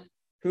someone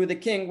who the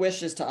king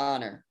wishes to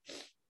honor?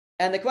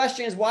 And the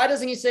question is, why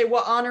doesn't he say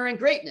what honor and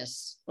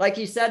greatness, like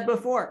he said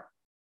before?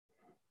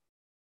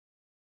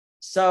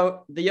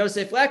 So the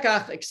Yosef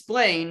Lekach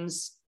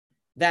explains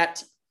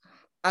that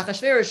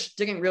Achashverosh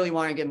didn't really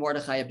want to give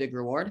Mordechai a big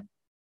reward,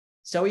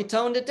 so he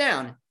toned it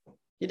down.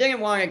 He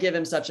didn't want to give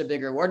him such a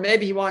big reward.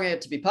 Maybe he wanted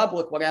it to be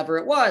public, whatever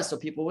it was, so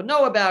people would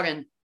know about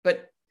it.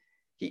 But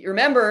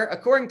remember,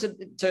 according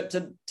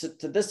to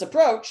this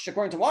approach,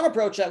 according to one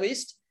approach at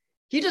least,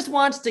 he just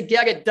wants to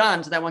get it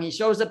done so that when he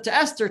shows up to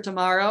Esther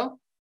tomorrow,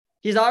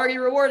 he's already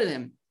rewarded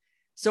him.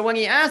 So when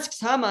he asks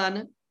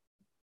Haman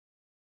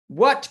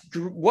what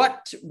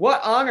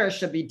honor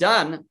should be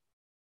done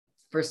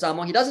for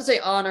someone, he doesn't say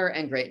honor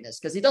and greatness,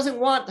 because he doesn't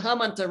want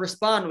Haman to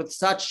respond with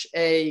such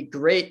a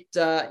great,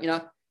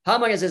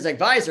 Haman is his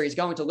advisor. He's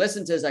going to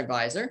listen to his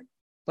advisor,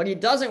 but he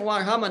doesn't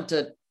want Haman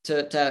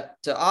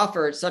to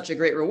offer such a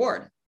great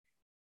reward.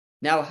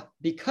 Now,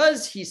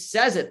 because he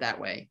says it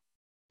that way,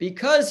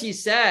 because he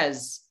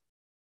says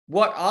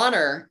what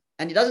honor,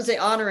 and he doesn't say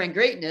honor and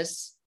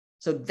greatness,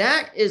 so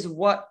that is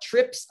what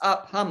trips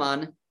up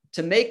Haman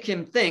to make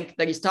him think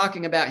that he's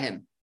talking about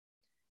him.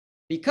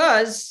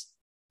 Because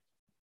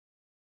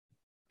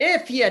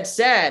If he had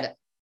said,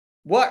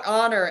 what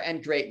honor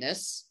and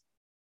greatness,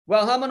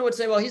 well, Haman would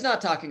say, well, he's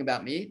not talking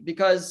about me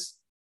because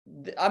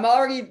I'm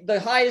already the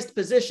highest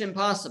position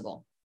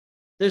possible.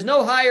 There's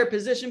no higher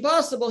position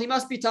possible. He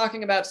must be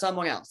talking about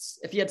someone else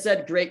if he had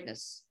said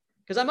greatness,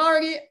 because I'm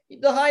already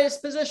the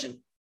highest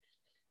position.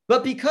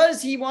 But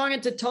because he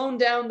wanted to tone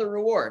down the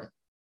reward,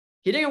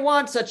 he didn't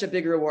want such a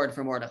big reward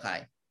for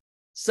Mordechai.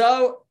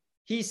 So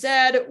he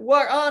said,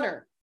 what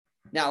honor?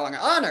 Now, on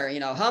honor,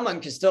 Haman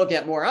can still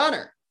get more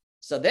honor.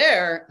 So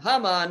there,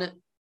 Haman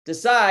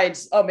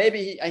decides, oh,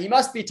 maybe he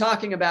must be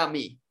talking about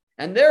me.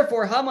 And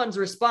therefore, Haman's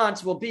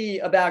response will be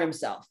about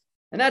himself.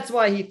 And that's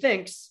why he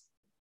thinks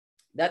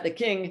that the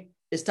king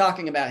is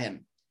talking about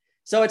him.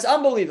 So it's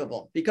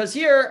unbelievable, because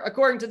here,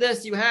 according to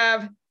this, you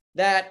have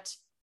that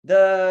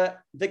the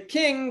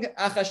king,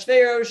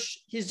 Achashverosh,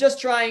 he's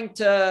just trying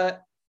to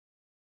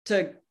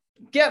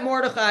get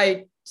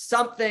Mordechai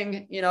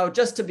something,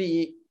 just to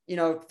be,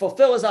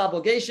 fulfill his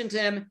obligation to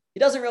him. He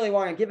doesn't really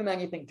want to give him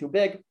anything too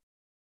big.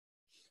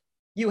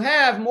 You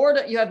have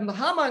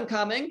Haman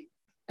coming,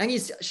 and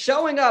he's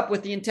showing up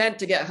with the intent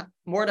to get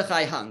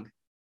Mordechai hung,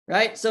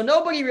 right? So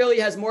nobody really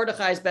has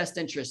Mordechai's best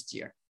interest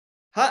here.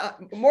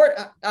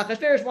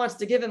 Achashverosh wants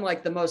to give him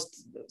like the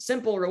most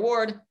simple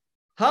reward.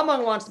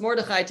 Haman wants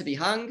Mordechai to be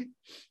hung,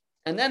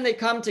 and then they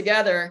come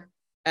together,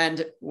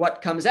 and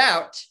what comes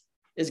out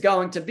is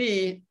going to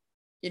be,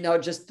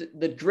 just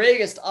the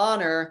greatest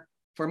honor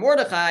for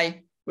Mordechai,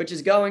 which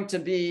is going to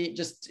be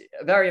just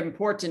a very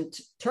important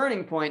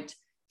turning point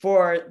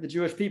for the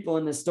Jewish people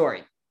in this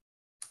story.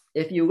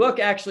 If you look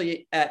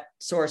actually at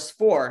source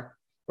 4,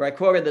 where I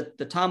quoted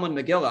the Talmud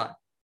Megillah,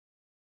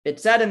 it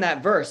said in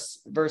that verse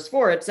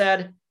 4, it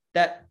said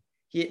that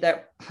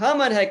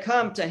Haman had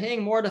come to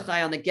hang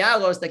Mordechai on the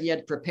gallows that he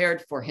had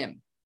prepared for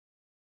him.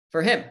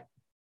 For him.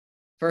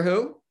 For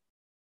who?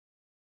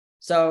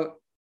 So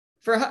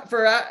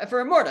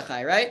for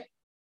Mordechai, right?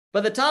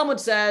 But the Talmud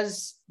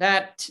says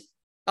that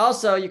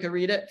also you could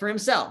read it for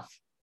himself.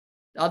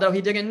 Although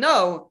he didn't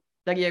know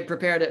that he had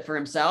prepared it for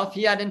himself,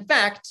 he had in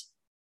fact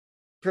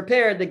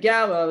prepared the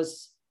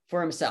gallows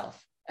for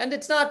himself. And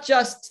it's not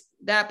just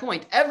that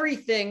point.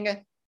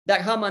 Everything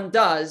that Haman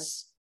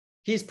does,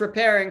 he's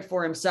preparing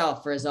for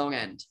himself, for his own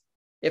end.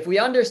 If we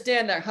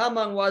understand that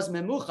Haman was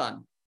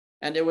Memuchan,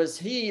 and it was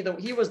he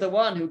was the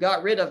one who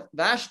got rid of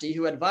Vashti,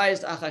 who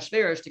advised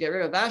Achashverosh to get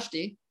rid of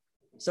Vashti.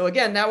 So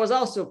again, that was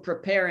also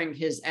preparing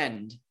his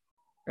end,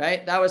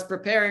 right? That was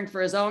preparing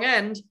for his own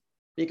end,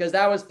 because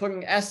that was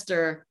putting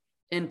Esther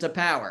into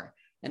power.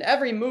 And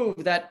every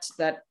move that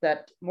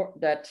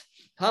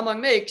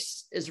Haman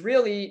makes is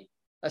really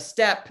a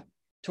step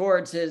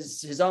towards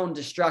his own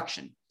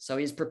destruction. So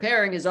he's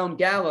preparing his own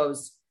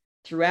gallows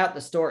throughout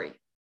the story.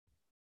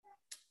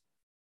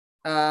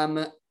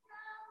 Now,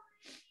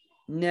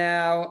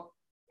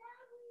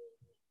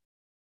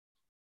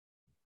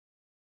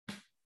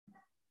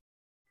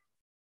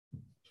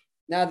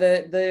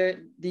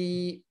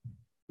 the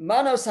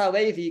Manos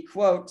Halevi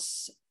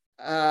quotes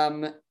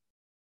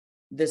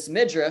this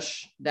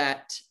midrash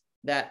that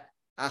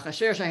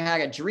Achashverosh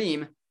had a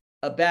dream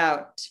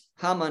about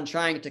Haman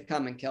trying to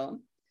come and kill him.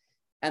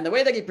 And the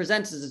way that he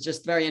presents this is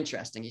just very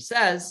interesting. He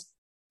says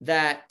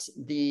that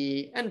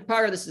and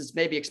part of this is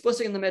maybe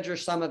explicit in the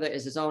midrash, some of it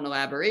is his own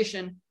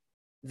elaboration,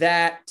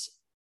 that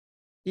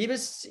he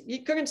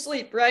couldn't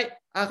sleep, right?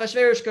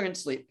 Achashverosh couldn't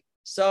sleep.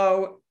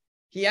 So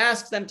he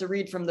asks them to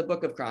read from the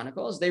book of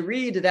Chronicles. They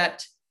read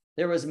that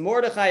there was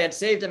Mordechai had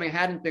saved him and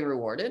hadn't been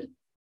rewarded.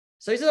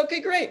 So he said, okay,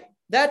 great.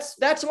 That's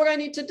what I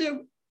need to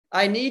do.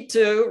 I need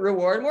to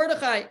reward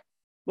Mordechai.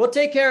 We'll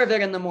take care of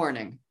it in the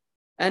morning.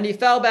 And he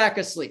fell back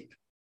asleep.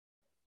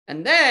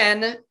 And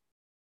then,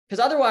 because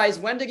otherwise,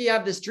 when did he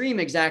have this dream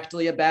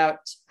exactly about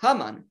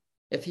Haman?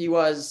 If he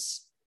couldn't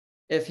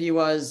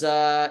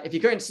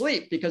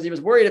sleep because he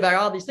was worried about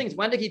all these things,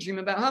 when did he dream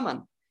about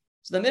Haman?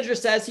 So the Midrash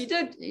says he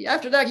did.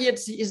 After that,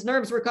 his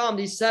nerves were calmed.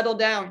 He settled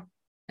down.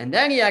 And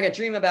then he had a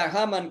dream about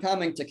Haman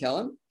coming to kill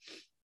him.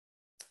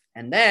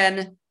 And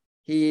then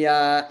he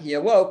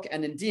awoke,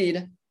 and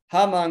indeed,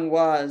 Haman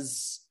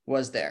was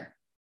there.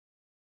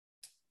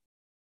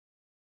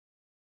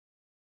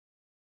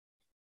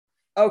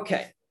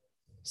 Okay,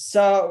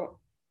 so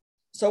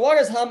what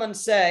does Haman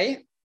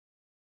say?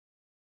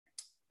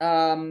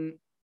 What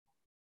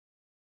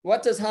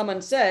does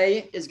Haman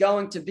say is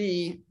going to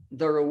be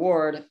the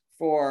reward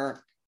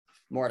for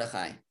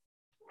Mordechai?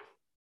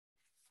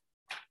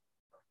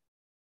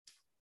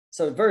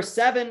 So verse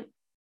 7,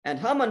 and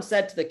Haman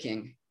said to the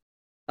king,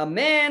 a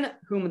man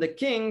whom the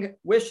king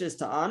wishes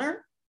to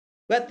honor,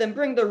 let them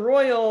bring the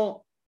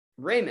royal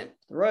raiment,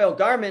 the royal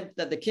garment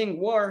that the king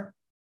wore,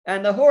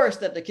 and the horse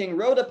that the king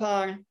rode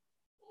upon,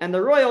 and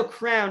the royal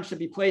crown should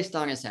be placed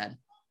on his head.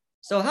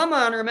 So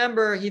Haman,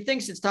 remember, he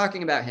thinks it's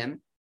talking about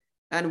him.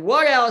 And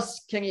what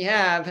else can he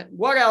have?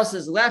 What else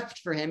is left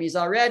for him? He's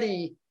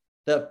already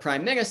the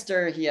prime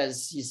minister.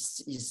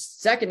 He's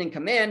second in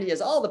command. He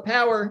has all the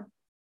power.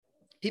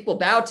 People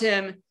bow to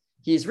him.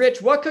 He's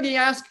rich. What could he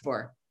ask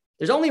for?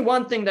 There's only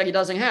one thing that he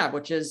doesn't have,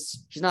 which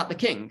is he's not the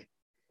king.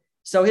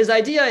 So his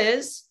idea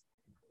is,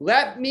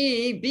 let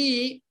me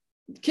be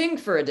king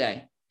for a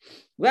day.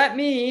 Let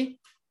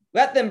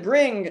them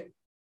bring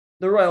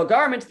the royal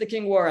garments the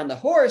king wore on the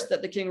horse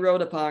that the king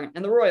rode upon,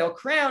 and the royal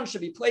crown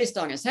should be placed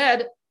on his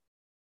head.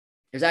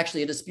 There's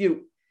actually a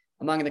dispute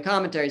among the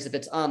commentaries if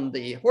it's on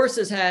the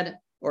horse's head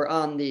or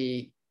on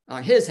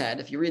his head.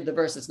 If you read the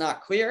verse, it's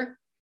not clear.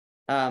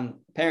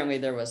 Apparently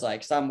there was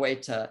like some way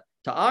to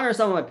honor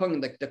someone by putting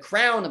the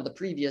crown of the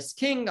previous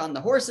king on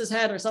the horse's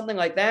head or something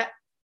like that.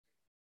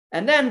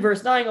 And then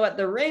verse 9, let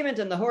the raiment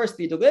and the horse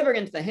be delivered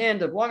into the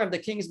hand of one of the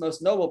king's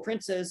most noble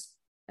princes,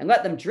 and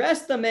let them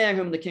dress the man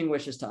whom the king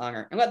wishes to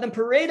honor, and let them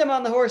parade him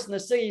on the horse in the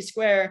city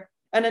square,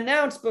 and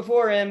announce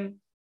before him,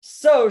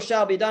 so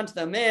shall be done to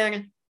the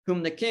man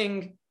whom the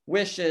king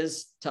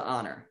wishes to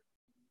honor.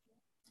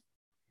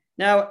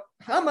 Now,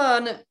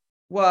 Haman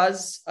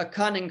was a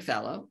cunning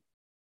fellow,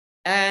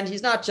 and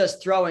he's not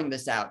just throwing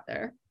this out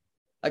there.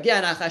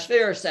 Again,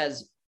 Achashverosh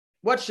says,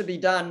 what should be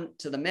done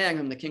to the man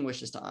whom the king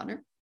wishes to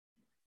honor?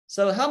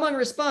 So Haman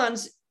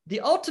responds, the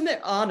ultimate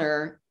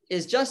honor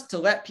is just to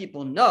let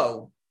people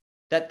know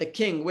that the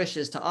king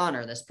wishes to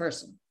honor this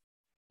person.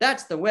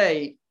 That's the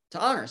way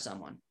to honor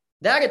someone.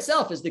 That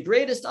itself is the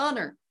greatest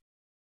honor,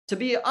 to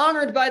be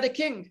honored by the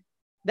king.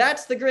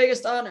 That's the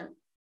greatest honor.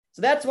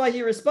 So that's why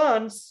he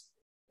responds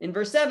in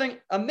verse 7,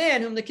 a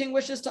man whom the king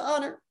wishes to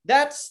honor.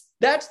 That's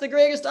the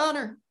greatest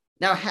honor.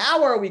 Now,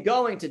 how are we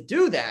going to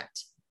do that?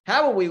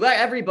 How will we let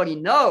everybody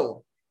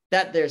know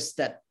that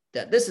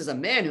that this is a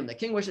man whom the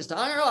king wishes to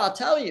honor? Oh, I'll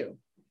tell you.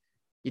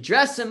 You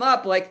dress him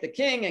up like the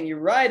king and you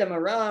ride him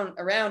around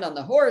on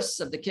the horse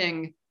of the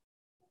king.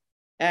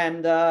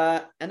 And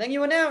then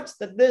you announce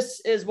that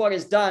this is what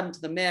is done to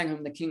the man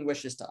whom the king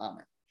wishes to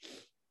honor.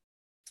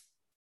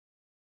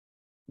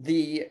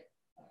 The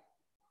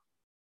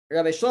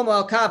Rabbi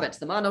Shlomo Alkabetz,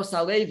 the Manos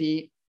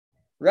HaLevi,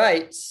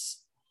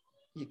 writes,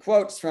 he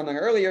quotes from an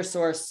earlier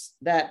source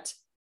that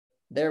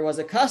there was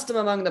a custom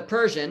among the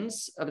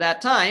Persians of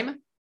that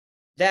time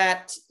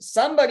that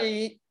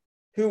somebody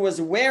who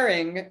was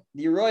wearing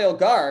the royal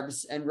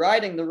garbs and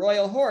riding the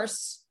royal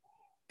horse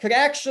could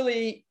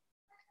actually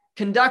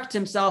conduct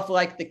himself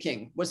like the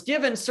king, was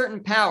given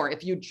certain power.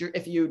 If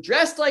you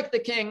dressed like the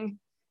king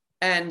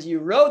and you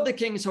rode the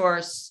king's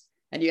horse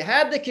and you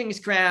had the king's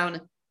crown,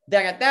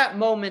 then at that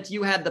moment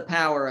you had the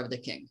power of the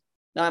king.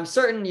 Now, I'm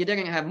certain you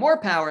didn't have more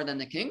power than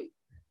the king,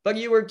 but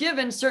you were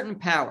given certain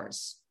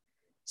powers.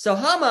 So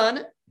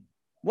Haman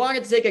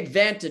wanted to take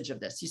advantage of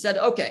this. He said,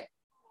 okay,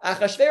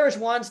 Achashverosh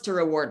wants to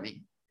reward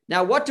me.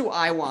 Now, what do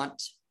I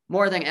want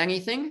more than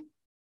anything?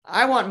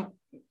 I want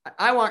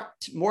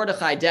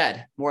Mordechai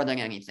dead more than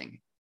anything.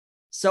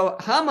 So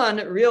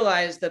Haman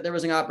realized that there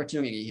was an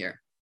opportunity here.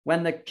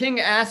 When the king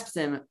asked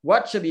him,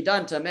 what should be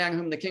done to a man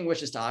whom the king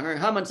wishes to honor? And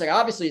Haman said,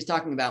 obviously he's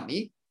talking about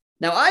me.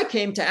 Now I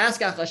came to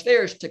ask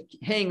Achashverosh to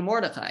hang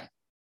Mordechai,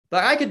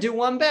 but I could do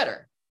one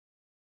better.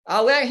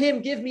 I'll let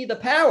him give me the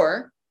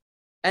power,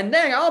 and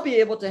then I'll be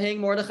able to hang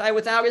Mordechai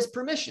without his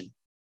permission.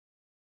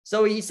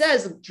 So he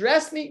says,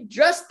 dress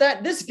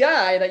this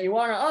guy that you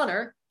want to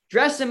honor,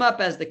 dress him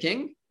up as the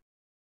king,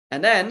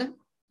 and then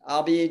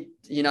I'll be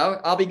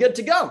good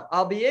to go.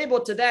 I'll be able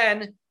to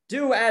then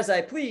do as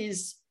I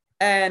please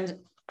and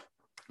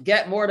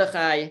get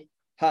Mordechai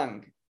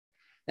hung.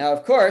 Now,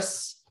 of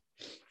course,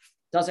 it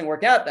doesn't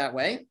work out that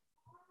way.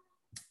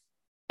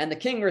 And the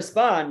king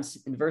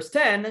responds in verse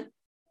 10,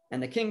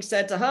 and the king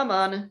said to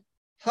Haman,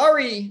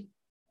 hurry,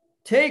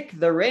 take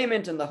the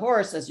raiment and the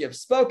horse as you have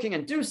spoken,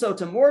 and do so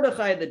to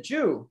Mordechai the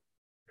Jew,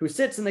 who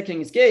sits in the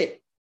king's gate.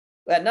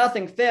 Let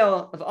nothing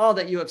fail of all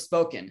that you have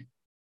spoken.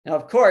 Now,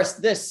 of course,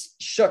 this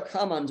shook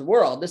Haman's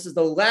world. This is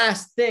the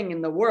last thing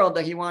in the world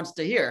that he wants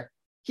to hear.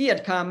 He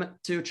had come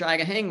to try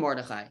to hang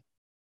Mordechai,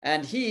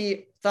 and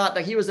he thought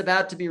that he was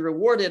about to be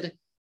rewarded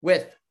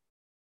with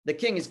the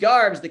king's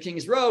garbs, the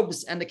king's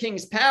robes, and the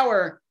king's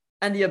power,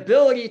 and the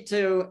ability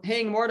to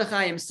hang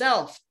Mordechai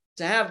himself,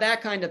 to have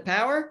that kind of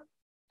power.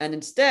 And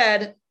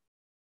instead,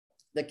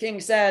 the king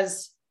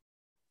says,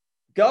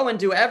 go and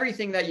do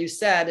everything that you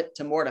said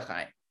to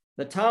Mordechai.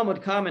 The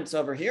Talmud comments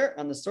over here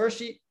on the source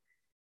sheet,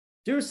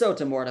 do so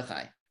to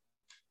Mordechai.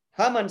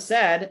 Haman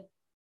said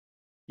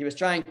he was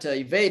trying to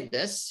evade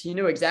this. He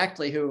knew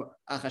exactly who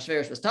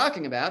Achashverosh was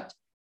talking about,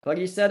 but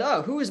he said,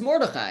 oh, who is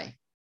Mordechai?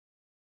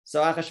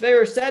 So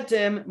Achashverosh said to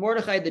him,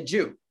 Mordechai the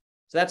Jew.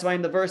 So that's why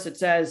in the verse it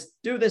says,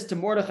 do this to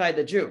Mordechai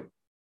the Jew.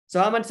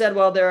 So Haman said,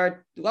 well, there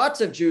are lots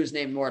of Jews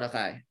named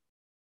Mordechai.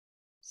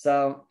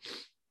 So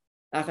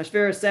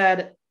Achashverosh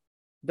said,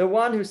 the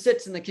one who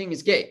sits in the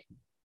king's gate.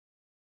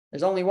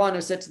 There's only one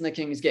who sits in the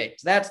king's gate.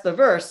 So that's the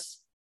verse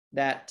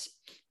that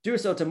do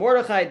so to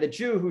Mordechai, the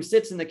Jew who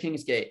sits in the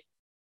king's gate.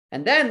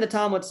 And then the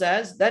Talmud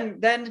says, then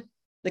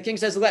the king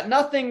says, let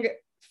nothing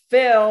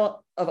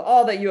fail of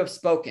all that you have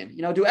spoken.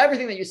 Do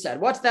everything that you said.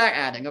 What's that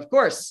adding? Of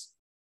course,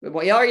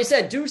 well, he already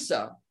said, do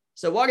so.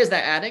 So what is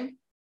that adding?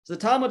 So the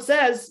Talmud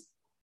says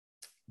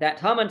that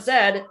Haman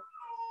said,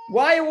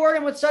 why award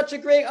him with such a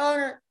great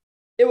honor?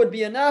 It would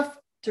be enough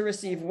to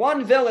receive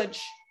one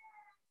village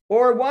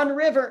or one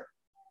river.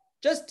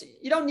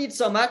 You don't need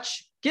so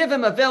much. Give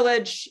him a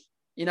village,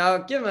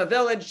 give him a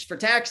village for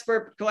tax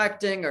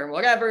collecting or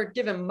whatever,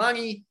 give him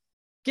money,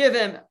 give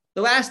him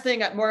the last thing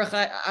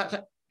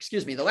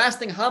the last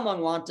thing Haman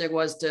wanted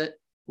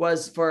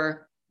was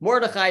for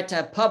Mordechai to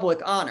have public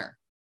honor.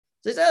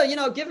 So he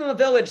said, give him a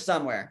village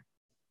somewhere,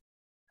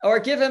 or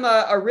give him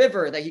a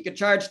river that he could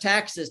charge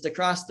taxes to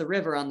cross the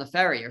river on the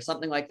ferry or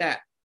something like that.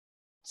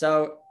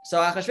 So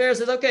Achashverosh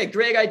says, okay,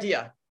 great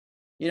idea.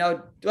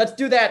 Let's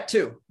do that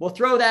too. We'll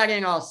throw that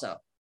in also. So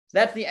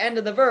that's the end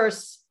of the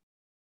verse.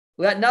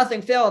 Let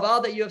nothing fail of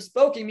all that you have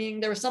spoken, meaning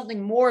there was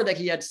something more that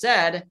he had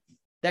said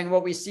than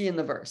what we see in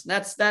the verse. And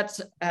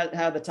that's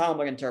how the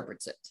Talmud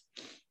interprets it.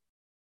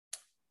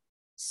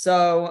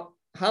 So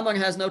Haman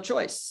has no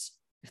choice.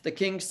 If the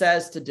king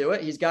says to do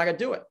it, he's got to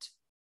do it.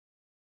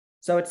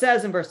 So it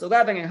says in verse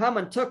 11, and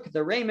Haman took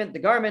the raiment, the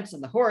garments,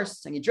 and the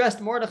horse, and he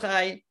dressed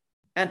Mordechai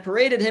and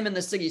paraded him in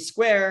the city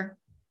square.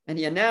 And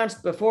he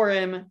announced before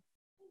him,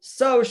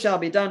 so shall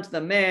be done to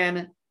the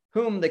man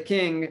whom the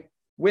king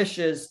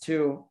wishes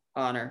to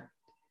honor.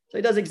 So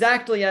he does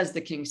exactly as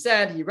the king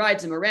said. He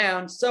rides him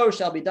around. So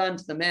shall be done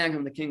to the man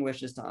whom the king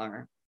wishes to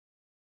honor.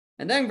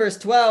 And then verse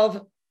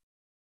 12.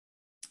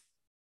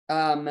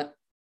 I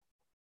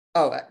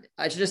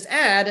should just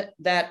add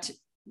that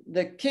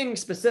the king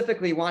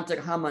specifically wanted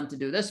Haman to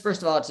do this.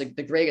 First of all, it's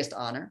the greatest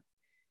honor.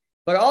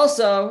 But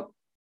also,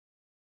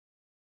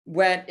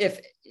 if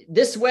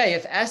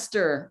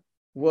Esther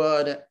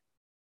would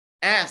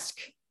ask,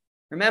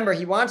 remember,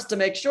 he wants to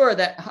make sure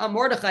that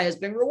Mordechai has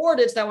been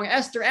rewarded, so that when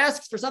Esther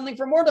asks for something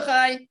for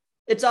Mordechai,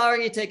 it's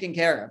already taken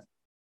care of.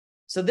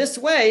 So this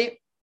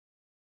way,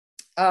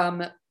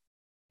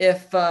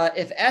 if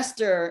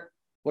Esther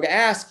would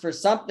ask for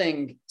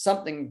something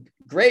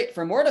great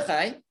for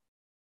Mordechai,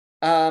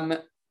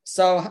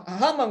 so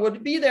Haman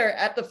would be there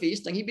at the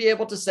feast, and he'd be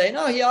able to say,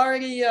 no, he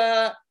already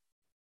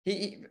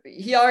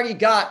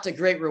got a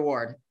great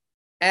reward.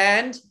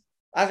 And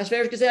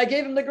Achashverosh could say, I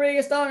gave him the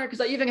greatest honor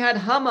because I even had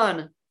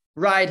Haman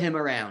ride him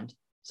around.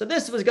 So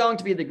this was going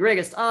to be the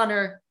greatest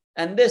honor.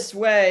 And this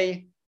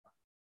way,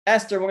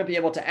 Esther wouldn't be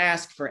able to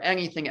ask for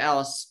anything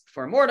else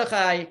for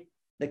Mordechai.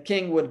 The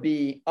king would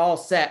be all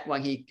set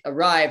when he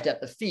arrived at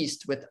the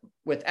feast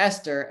with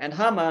Esther and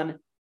Haman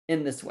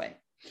in this way.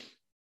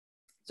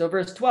 So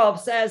verse 12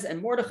 says,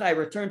 and Mordechai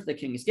returned to the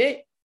king's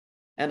gate,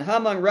 and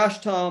Haman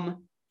rushed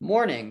home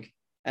mourning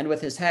and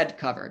with his head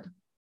covered.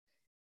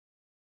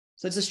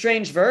 So it's a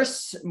strange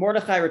verse.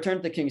 Mordechai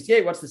returned to the king's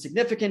gate. What's the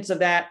significance of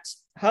that?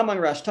 Haman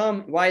rushed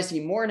home. Why is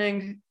he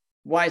mourning?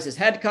 Why is his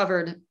head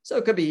covered? So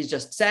it could be he's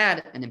just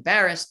sad and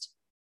embarrassed.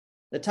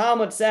 The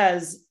Talmud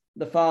says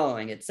the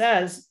following. It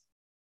says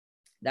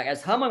that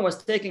as Haman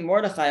was taking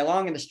Mordechai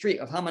along in the street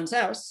of Haman's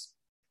house,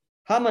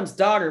 Haman's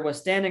daughter was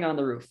standing on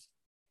the roof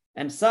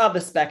and saw the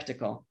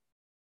spectacle.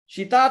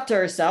 She thought to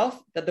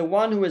herself that the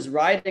one who is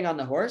riding on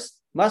the horse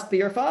must be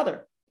her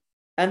father,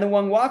 and the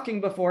one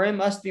walking before him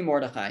must be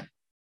Mordechai.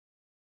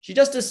 She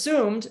just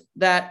assumed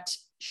that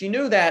she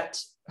knew that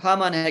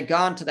Haman had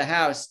gone to the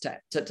house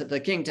to the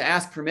king to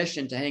ask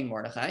permission to hang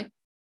Mordechai.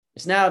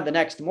 It's now the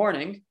next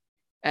morning,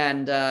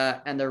 and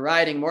they're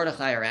riding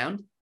Mordechai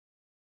around.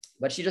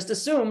 But she just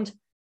assumed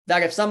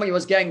that if somebody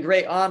was getting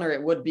great honor,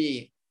 it would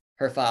be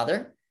her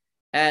father.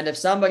 And if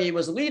somebody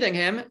was leading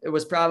him, it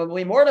was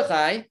probably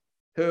Mordechai,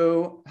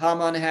 who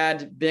Haman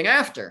had been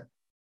after.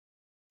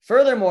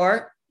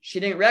 Furthermore,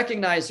 she didn't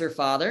recognize her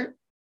father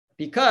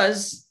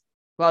because,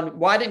 well,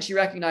 why didn't she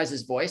recognize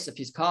his voice if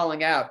he's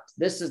calling out,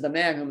 this is the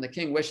man whom the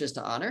king wishes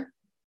to honor?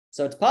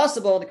 So it's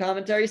possible, the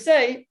commentaries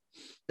say,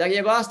 that he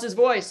had lost his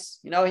voice.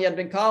 He had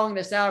been calling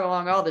this out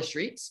along all the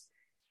streets,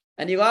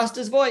 and he lost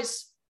his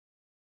voice.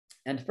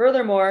 And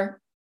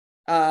furthermore,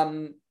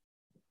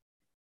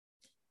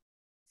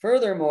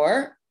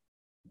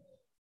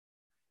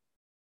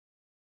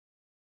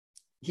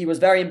 he was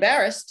very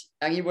embarrassed,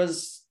 and he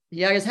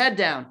had his head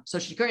down, so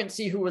she couldn't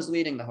see who was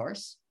leading the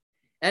horse.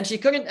 And she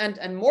couldn't,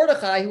 and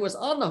Mordechai, who was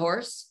on the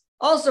horse,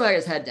 also had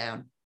his head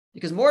down,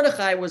 because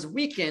Mordechai was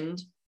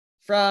weakened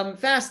from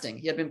fasting.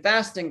 He had been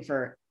fasting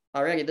for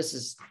already, this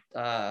is,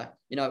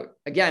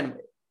 again,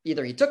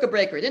 either he took a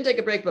break or he didn't take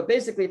a break, but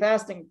basically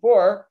fasting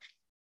for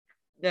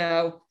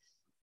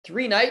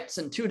 3 nights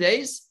and 2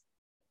 days.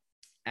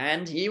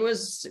 And he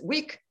was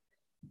weak.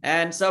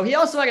 And so he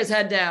also had his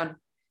head down.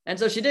 And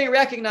so she didn't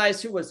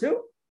recognize who was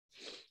who.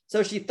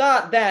 So she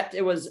thought that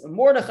it was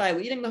Mordechai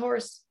leading the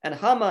horse and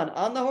Haman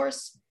on the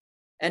horse.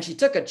 And she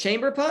took a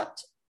chamber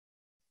pot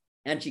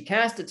and she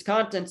cast its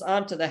contents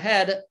onto the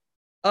head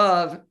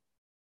of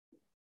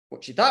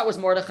what she thought was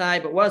Mordechai,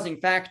 but was in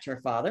fact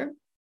her father.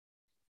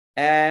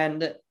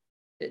 And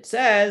it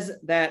says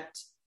that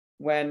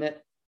when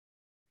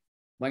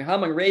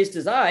Haman raised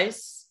his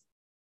eyes,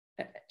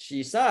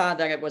 she saw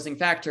that it was in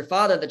fact her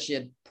father that she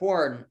had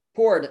poured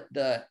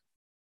the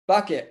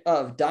bucket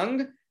of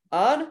dung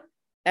on,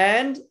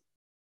 and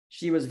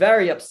she was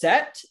very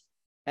upset,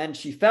 and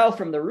she fell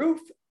from the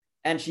roof,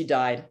 and she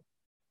died.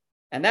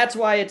 And that's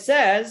why it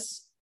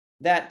says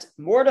that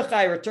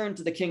Mordechai returned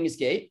to the king's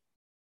gate,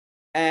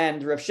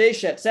 And Rav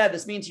Sheshet said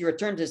this means he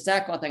returned to his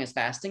sackcloth and his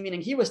fasting,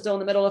 meaning he was still in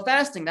the middle of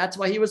fasting. That's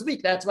why he was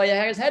weak. That's why he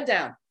had his head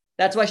down.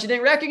 That's why she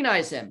didn't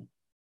recognize him.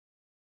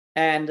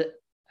 And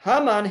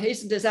Haman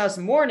hastened to his house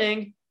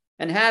mourning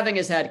and having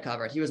his head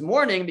covered. He was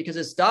mourning because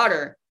his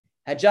daughter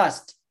had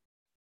just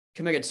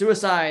committed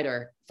suicide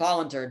or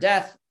fallen to her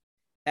death.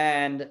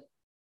 And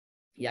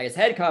he had his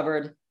head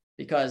covered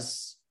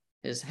because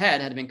his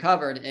head had been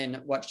covered in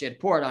what she had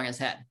poured on his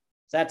head.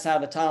 So that's how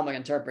the Talmud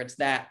interprets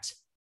that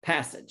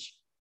passage,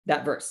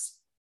 that verse.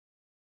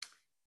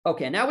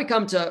 Okay, now we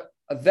come to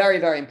a very,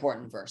 very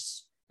important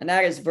verse, and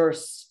that is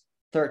verse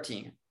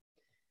 13.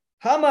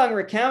 Haman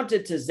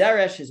recounted to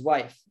Zeresh, his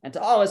wife, and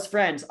to all his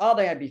friends, all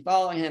they had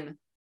befallen him,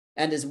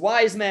 and his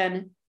wise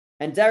men,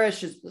 and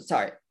Zeresh's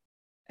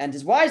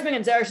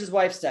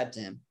wife said to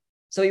him.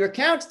 So he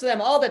recounts to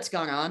them all that's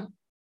gone on,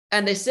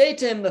 and they say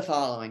to him the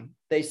following.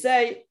 They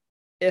say,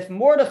 if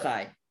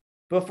Mordechai,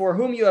 before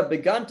whom you have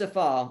begun to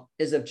fall,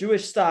 is of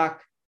Jewish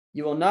stock,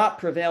 you will not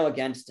prevail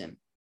against him,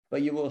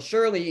 but you will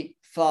surely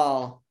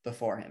fall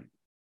before him.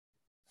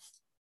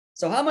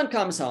 So Haman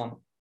comes home,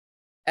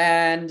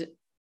 and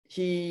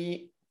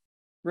he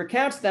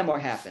recounts to them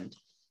what happened.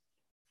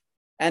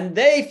 And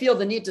they feel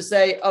the need to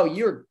say, oh,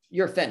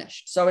 you're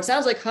finished. So it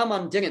sounds like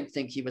Haman didn't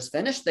think he was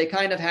finished. They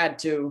kind of had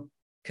to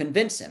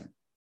convince him.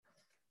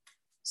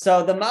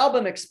 So the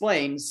Malbim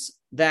explains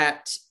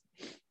that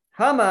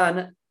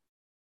Haman,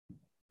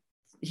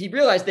 he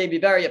realized they'd be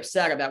very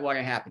upset about what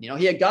had happened.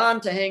 He had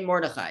gone to hang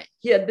Mordechai.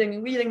 He had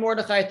been leading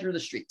Mordechai through the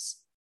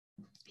streets.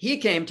 He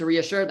came to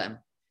reassure them.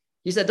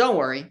 He said, don't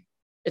worry,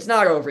 it's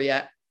not over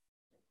yet.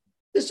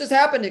 This just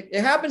happened.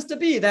 It happens to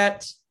be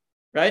that,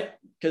 right?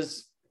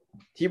 Because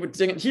he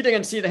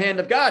didn't see the hand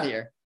of God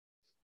here.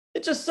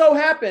 It just so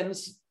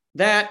happens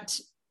that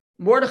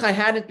Mordechai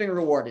hadn't been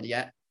rewarded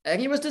yet, and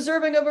he was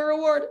deserving of a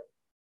reward.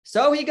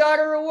 So he got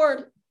a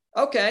reward.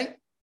 Okay,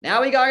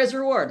 now he got his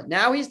reward.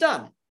 Now he's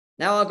done.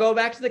 Now I'll go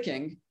back to the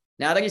king,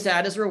 now that he's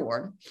had his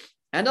reward,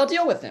 and I'll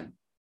deal with him.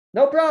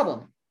 No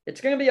problem.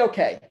 It's going to be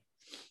okay.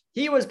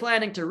 He was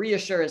planning to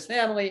reassure his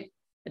family.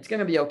 It's going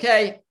to be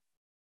okay.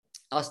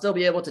 I'll still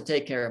be able to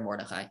take care of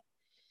Mordechai.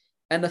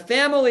 And the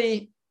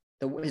family,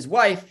 his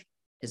wife,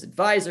 his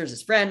advisors,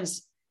 his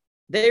friends,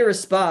 they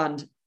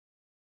respond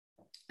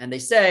and they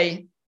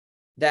say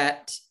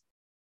that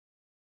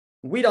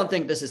we don't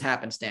think this is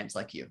happenstance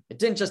like you. It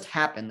didn't just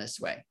happen this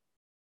way.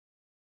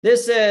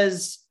 This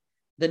is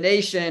the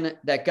nation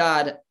that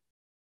God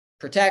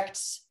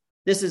protects.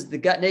 This is the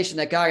nation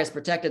that God has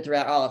protected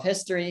throughout all of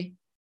history.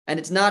 And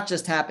it's not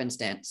just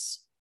happenstance.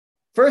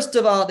 First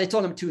of all, they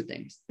told him two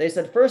things. They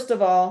said, first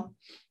of all,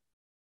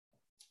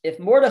 if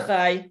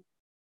Mordechai,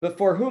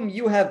 before whom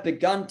you have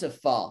begun to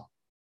fall,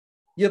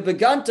 you have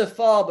begun to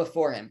fall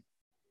before him.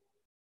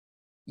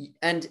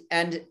 And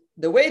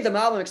the way the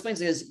Malbim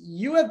explains it is,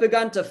 you have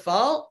begun to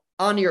fall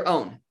on your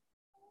own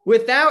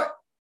without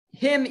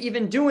him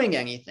even doing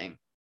anything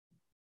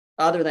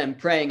other than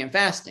praying and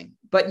fasting.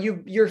 But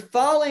you're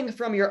falling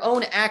from your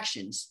own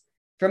actions,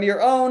 from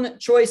your own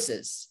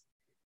choices.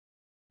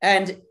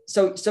 And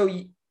so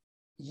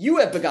you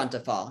have begun to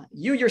fall,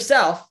 you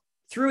yourself,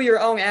 through your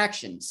own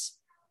actions.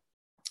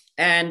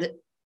 And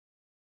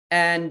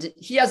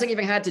he hasn't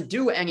even had to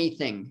do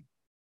anything,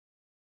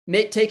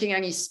 taking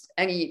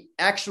any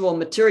actual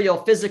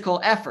material,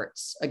 physical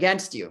efforts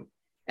against you.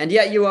 And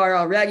yet you are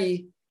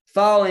already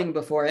falling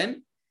before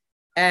him.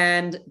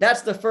 And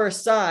that's the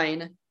first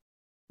sign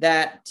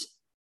that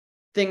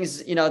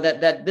things,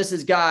 that this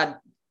is God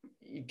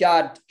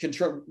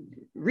control,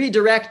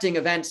 redirecting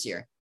events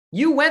here.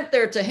 You went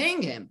there to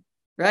hang him,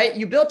 right?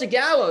 You built a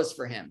gallows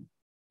for him.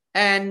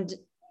 And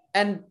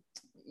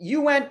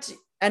you went,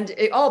 and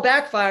it all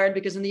backfired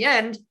because in the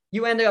end,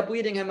 you ended up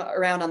leading him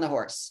around on the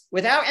horse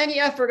without any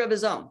effort of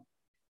his own.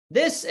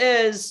 This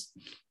is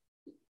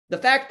the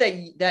fact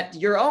that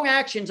your own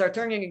actions are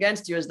turning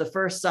against you is the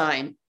first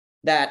sign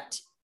that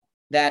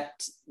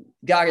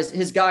God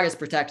is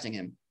protecting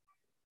him.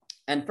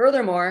 And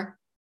furthermore,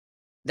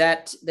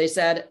 that they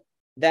said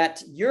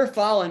that you're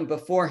falling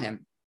before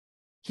him.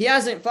 He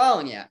hasn't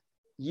fallen yet.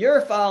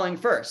 You're falling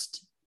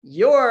first.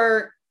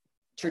 Your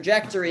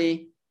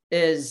trajectory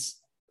is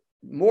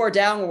more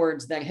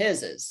downwards than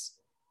his is.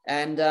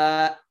 And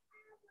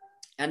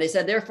they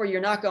said, therefore,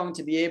 you're not going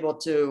to be able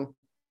to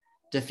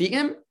defeat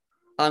him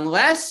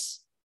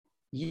unless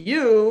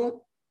there's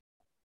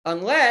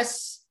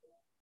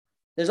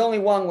only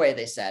one way,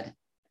 they said.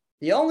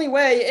 The only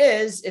way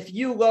is if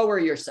you lower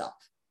yourself.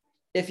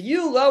 If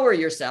you lower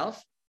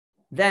yourself,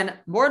 then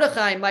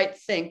Mordechai might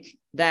think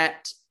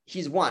that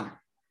he's won.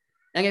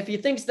 And if he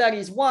thinks that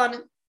he's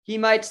won, he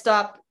might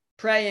stop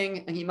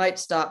praying and he might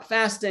stop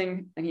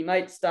fasting and he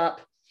might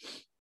stop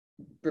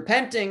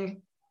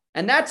repenting.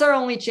 And that's our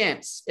only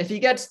chance. If he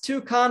gets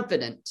too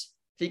confident,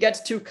 if he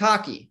gets too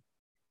cocky,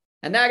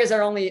 and that is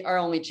our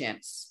only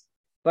chance.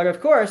 But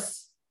of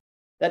course,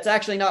 that's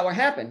actually not what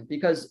happened,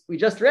 because we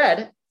just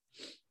read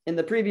in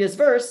the previous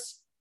verse,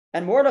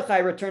 and Mordechai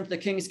returned to the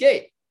king's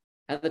gate.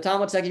 And the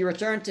Talmud said he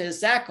returned to his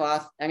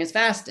sackcloth and his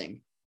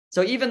fasting.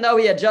 So even though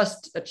he had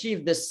just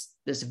achieved this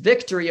this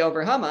victory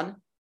over Haman,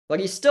 but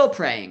he's still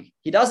praying.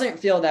 He doesn't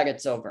feel that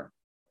it's over.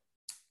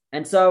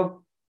 And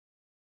so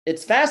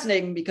it's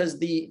fascinating because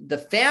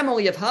the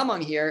family of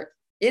Haman here,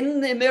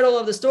 in the middle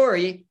of the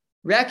story,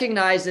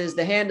 recognizes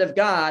the hand of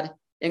God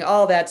in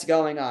all that's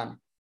going on.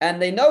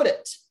 And they note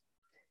it.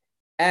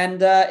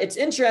 And it's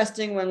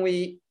interesting when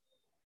we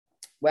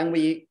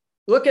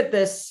look at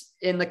this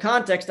in the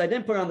context. I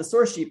didn't put it on the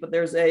source sheet, but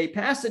there's a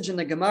passage in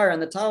the Gemara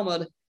and the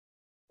Talmud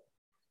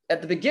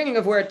at the beginning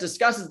of where it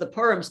discusses the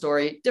Purim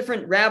story.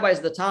 Different rabbis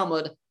of the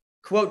Talmud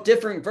quote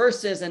different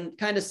verses and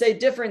kind of say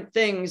different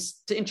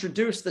things to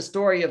introduce the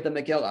story of the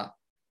Megillah.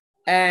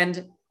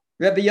 And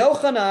Rabbi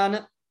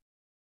Yochanan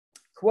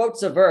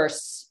quotes a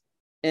verse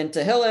in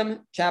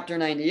Tehillim, chapter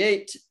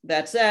 98,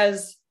 that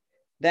says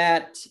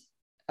that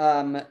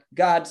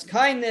God's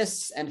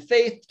kindness and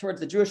faith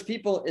towards the Jewish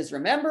people is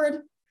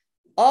remembered.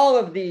 All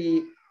of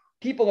the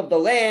people of the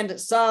land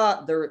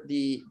saw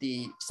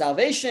the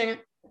salvation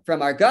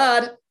from our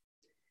God.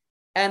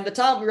 And the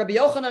Talmud, Rabbi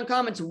Yochanan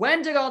comments,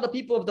 when did all the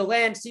people of the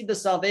land see the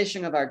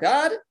salvation of our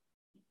God?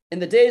 In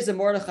the days of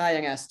Mordechai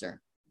and Esther.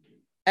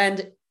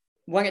 And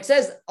when it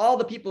says all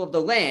the people of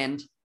the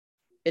land,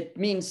 it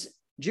means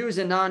Jews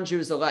and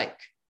non-Jews alike.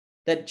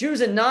 That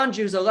Jews and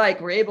non-Jews alike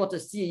were able to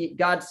see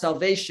God's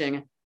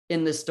salvation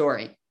in this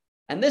story.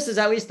 And this is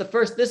at least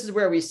this is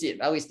where we see it,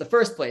 at least the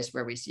first place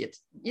where we see it.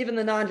 Even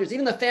the non-Jews,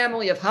 even the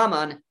family of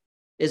Haman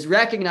is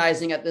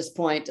recognizing at this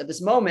point, at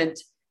this moment,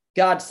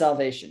 God's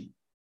salvation.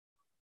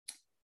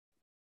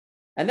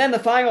 And then the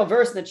final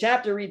verse in the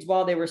chapter reads,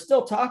 while they were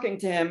still talking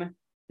to him,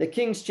 the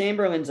king's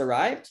chamberlains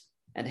arrived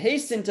and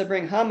hastened to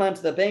bring Haman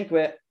to the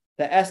banquet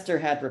that Esther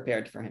had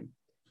prepared for him.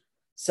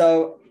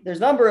 So there's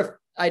a number of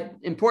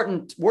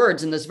important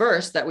words in this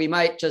verse that we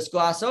might just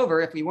gloss over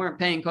if we weren't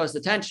paying close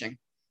attention.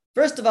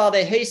 First of all,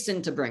 they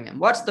hastened to bring him.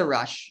 What's the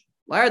rush?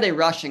 Why are they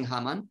rushing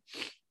Haman?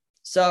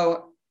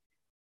 So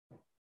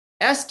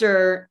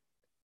Esther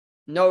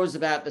knows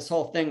about this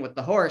whole thing with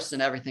the horse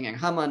and everything, and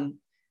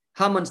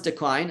Haman's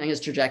decline and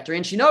his trajectory,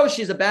 and she knows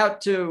she's about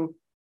to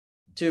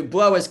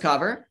blow his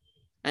cover,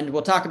 and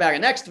we'll talk about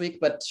it next week,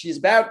 but she's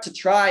about to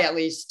try at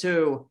least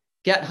to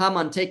get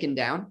Haman taken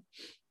down.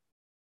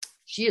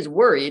 She is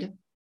worried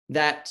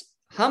that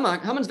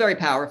Haman's very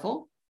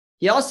powerful.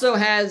 He also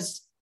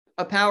has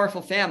a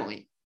powerful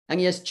family, and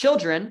he has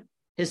children.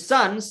 His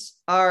sons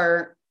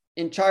are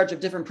in charge of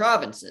different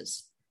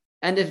provinces.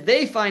 And if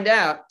they find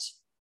out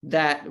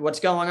that what's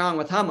going on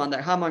with Haman,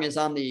 that Haman is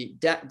on the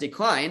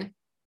decline,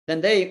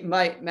 then they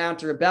might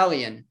mount a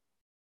rebellion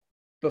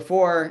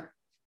before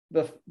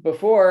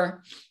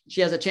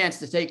she has a chance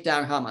to take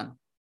down Haman.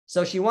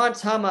 So she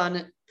wants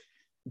Haman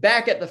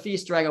back at the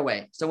feast right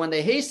away. So when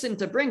they hasten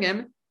to bring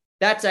him,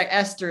 that's at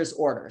Esther's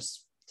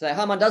orders. So that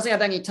Haman doesn't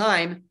have any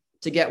time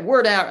to get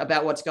word out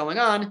about what's going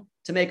on,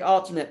 to make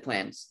alternate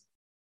plans.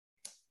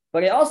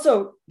 But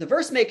the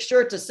verse makes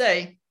sure to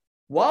say,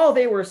 while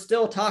they were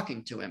still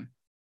talking to him.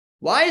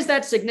 Why is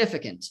that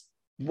significant?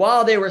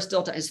 While they were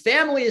still his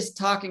family is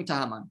talking to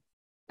Haman.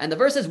 And the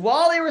verse says,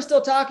 while they were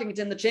still talking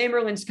to him, the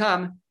chamberlains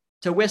come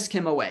to whisk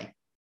him away.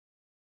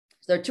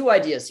 So there are two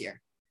ideas here.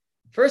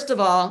 First of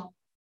all,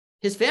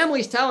 his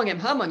family's telling him,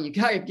 Haman, you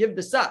got to give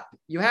this up.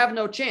 You have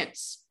no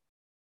chance.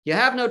 You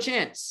have no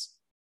chance.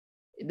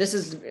 This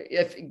is,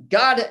 if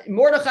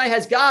Mordechai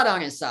has God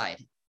on his side.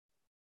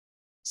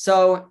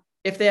 So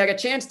if they had a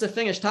chance to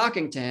finish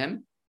talking to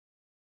him,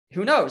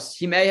 who knows?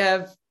 He may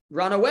have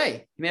run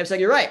away. He may have said,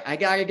 you're right, I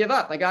got to give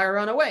up. I got to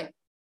run away.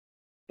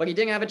 But he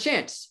didn't have a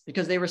chance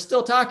because they were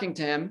still talking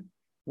to him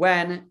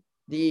when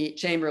the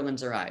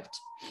chamberlains arrived.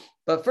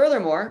 But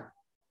furthermore,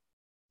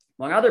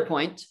 one other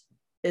point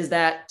is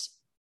that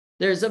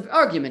there's an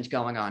argument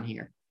going on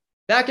here.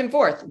 Back and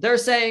forth. They're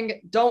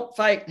saying, don't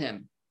fight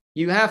him.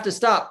 You have to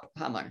stop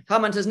Haman.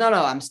 Haman says, no,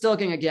 I'm still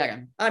going to get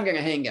him. I'm going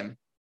to hang him.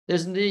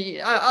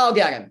 I'll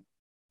get him.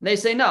 They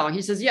say no, and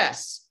he says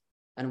yes.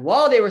 And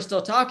while they were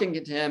still talking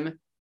to him,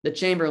 the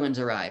chamberlains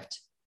arrived.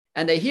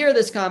 And they hear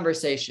this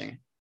conversation.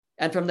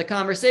 And from the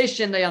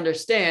conversation, they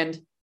understand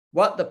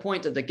what the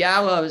point of the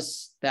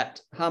gallows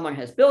that Haman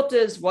has built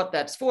is, what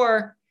that's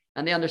for.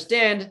 And they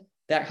understand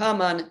that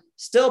Haman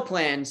still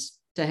plans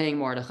to hang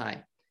Mordechai.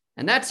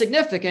 And that's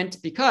significant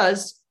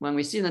because when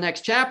we see in the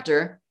next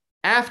chapter,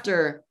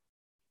 after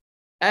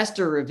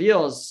Esther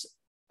reveals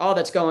all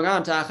that's going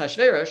on to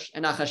Achashverosh,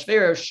 and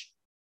Achashverosh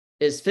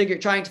is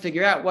trying to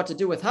figure out what to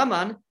do with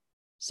Haman.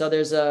 So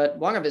there's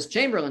one of his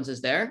chamberlains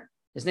is there.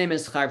 His name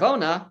is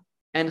Charvona.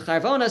 And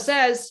Charvona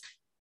says,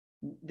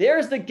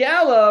 there's the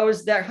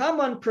gallows that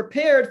Haman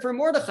prepared for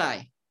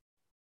Mordechai.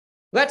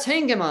 Let's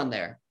hang him on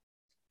there.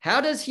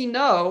 How does he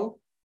know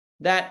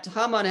that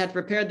Haman had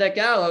prepared that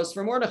gallows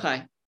for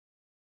Mordechai?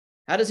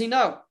 How does he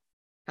know?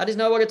 How does he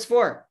know what it's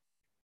for?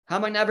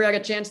 Haman never had a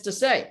chance to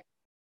say.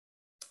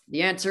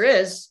 The answer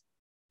is,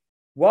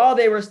 while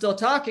they were still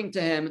talking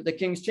to him, the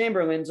king's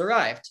chamberlains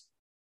arrived.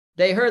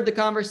 They heard the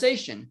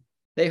conversation.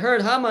 They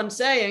heard Haman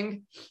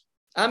saying,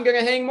 I'm going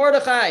to hang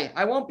Mordechai.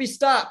 I won't be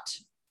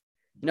stopped.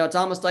 It's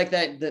almost like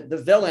that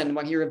the villain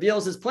when he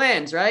reveals his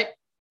plans, right?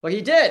 But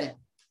he did.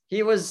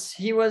 was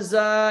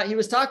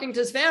talking to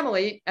his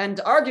family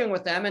and arguing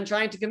with them and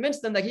trying to convince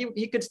them that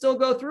he could still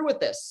go through with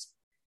this.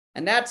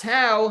 And that's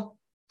how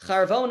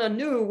Charvona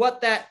knew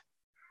what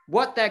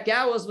that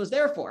gallows was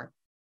there for.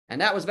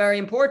 And that was very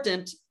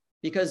important,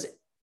 because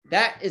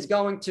that is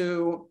going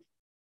to,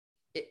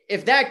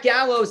 if that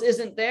gallows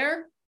isn't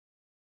there,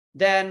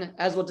 then,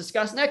 as we'll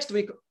discuss next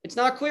week, it's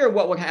not clear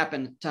what would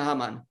happen to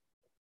Haman.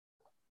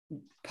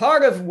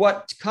 Part of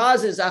what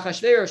causes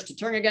Achashverosh to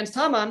turn against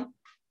Haman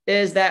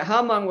is that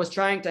Haman was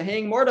trying to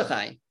hang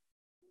Mordechai.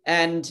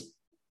 And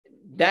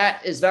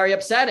that is very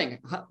upsetting.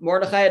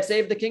 Mordechai had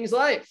saved the king's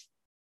life.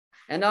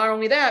 And not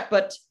only that,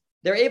 but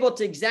they're able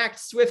to exact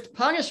swift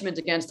punishment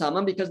against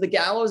Haman because the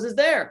gallows is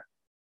there.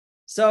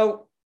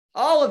 So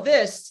all of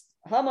this,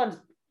 Haman's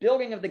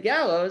building of the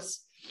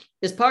gallows,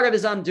 is part of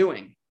his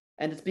undoing.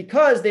 And it's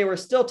because they were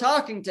still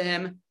talking to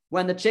him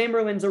when the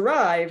chamberlains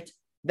arrived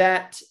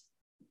that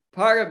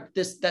part of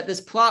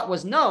this plot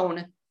was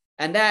known,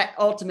 and that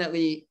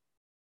ultimately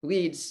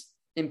leads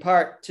in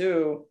part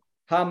to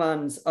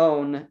Haman's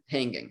own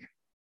hanging.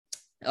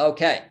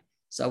 Okay,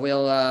 so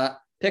we'll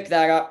pick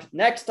that up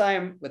next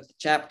time with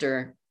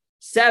chapter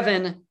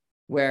 7,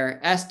 where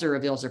Esther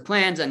reveals her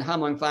plans and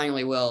Haman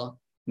finally will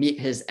meet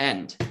his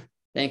end.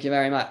 Thank you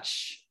very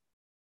much.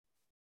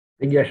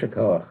 Yesha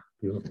Koach.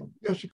 Beautiful.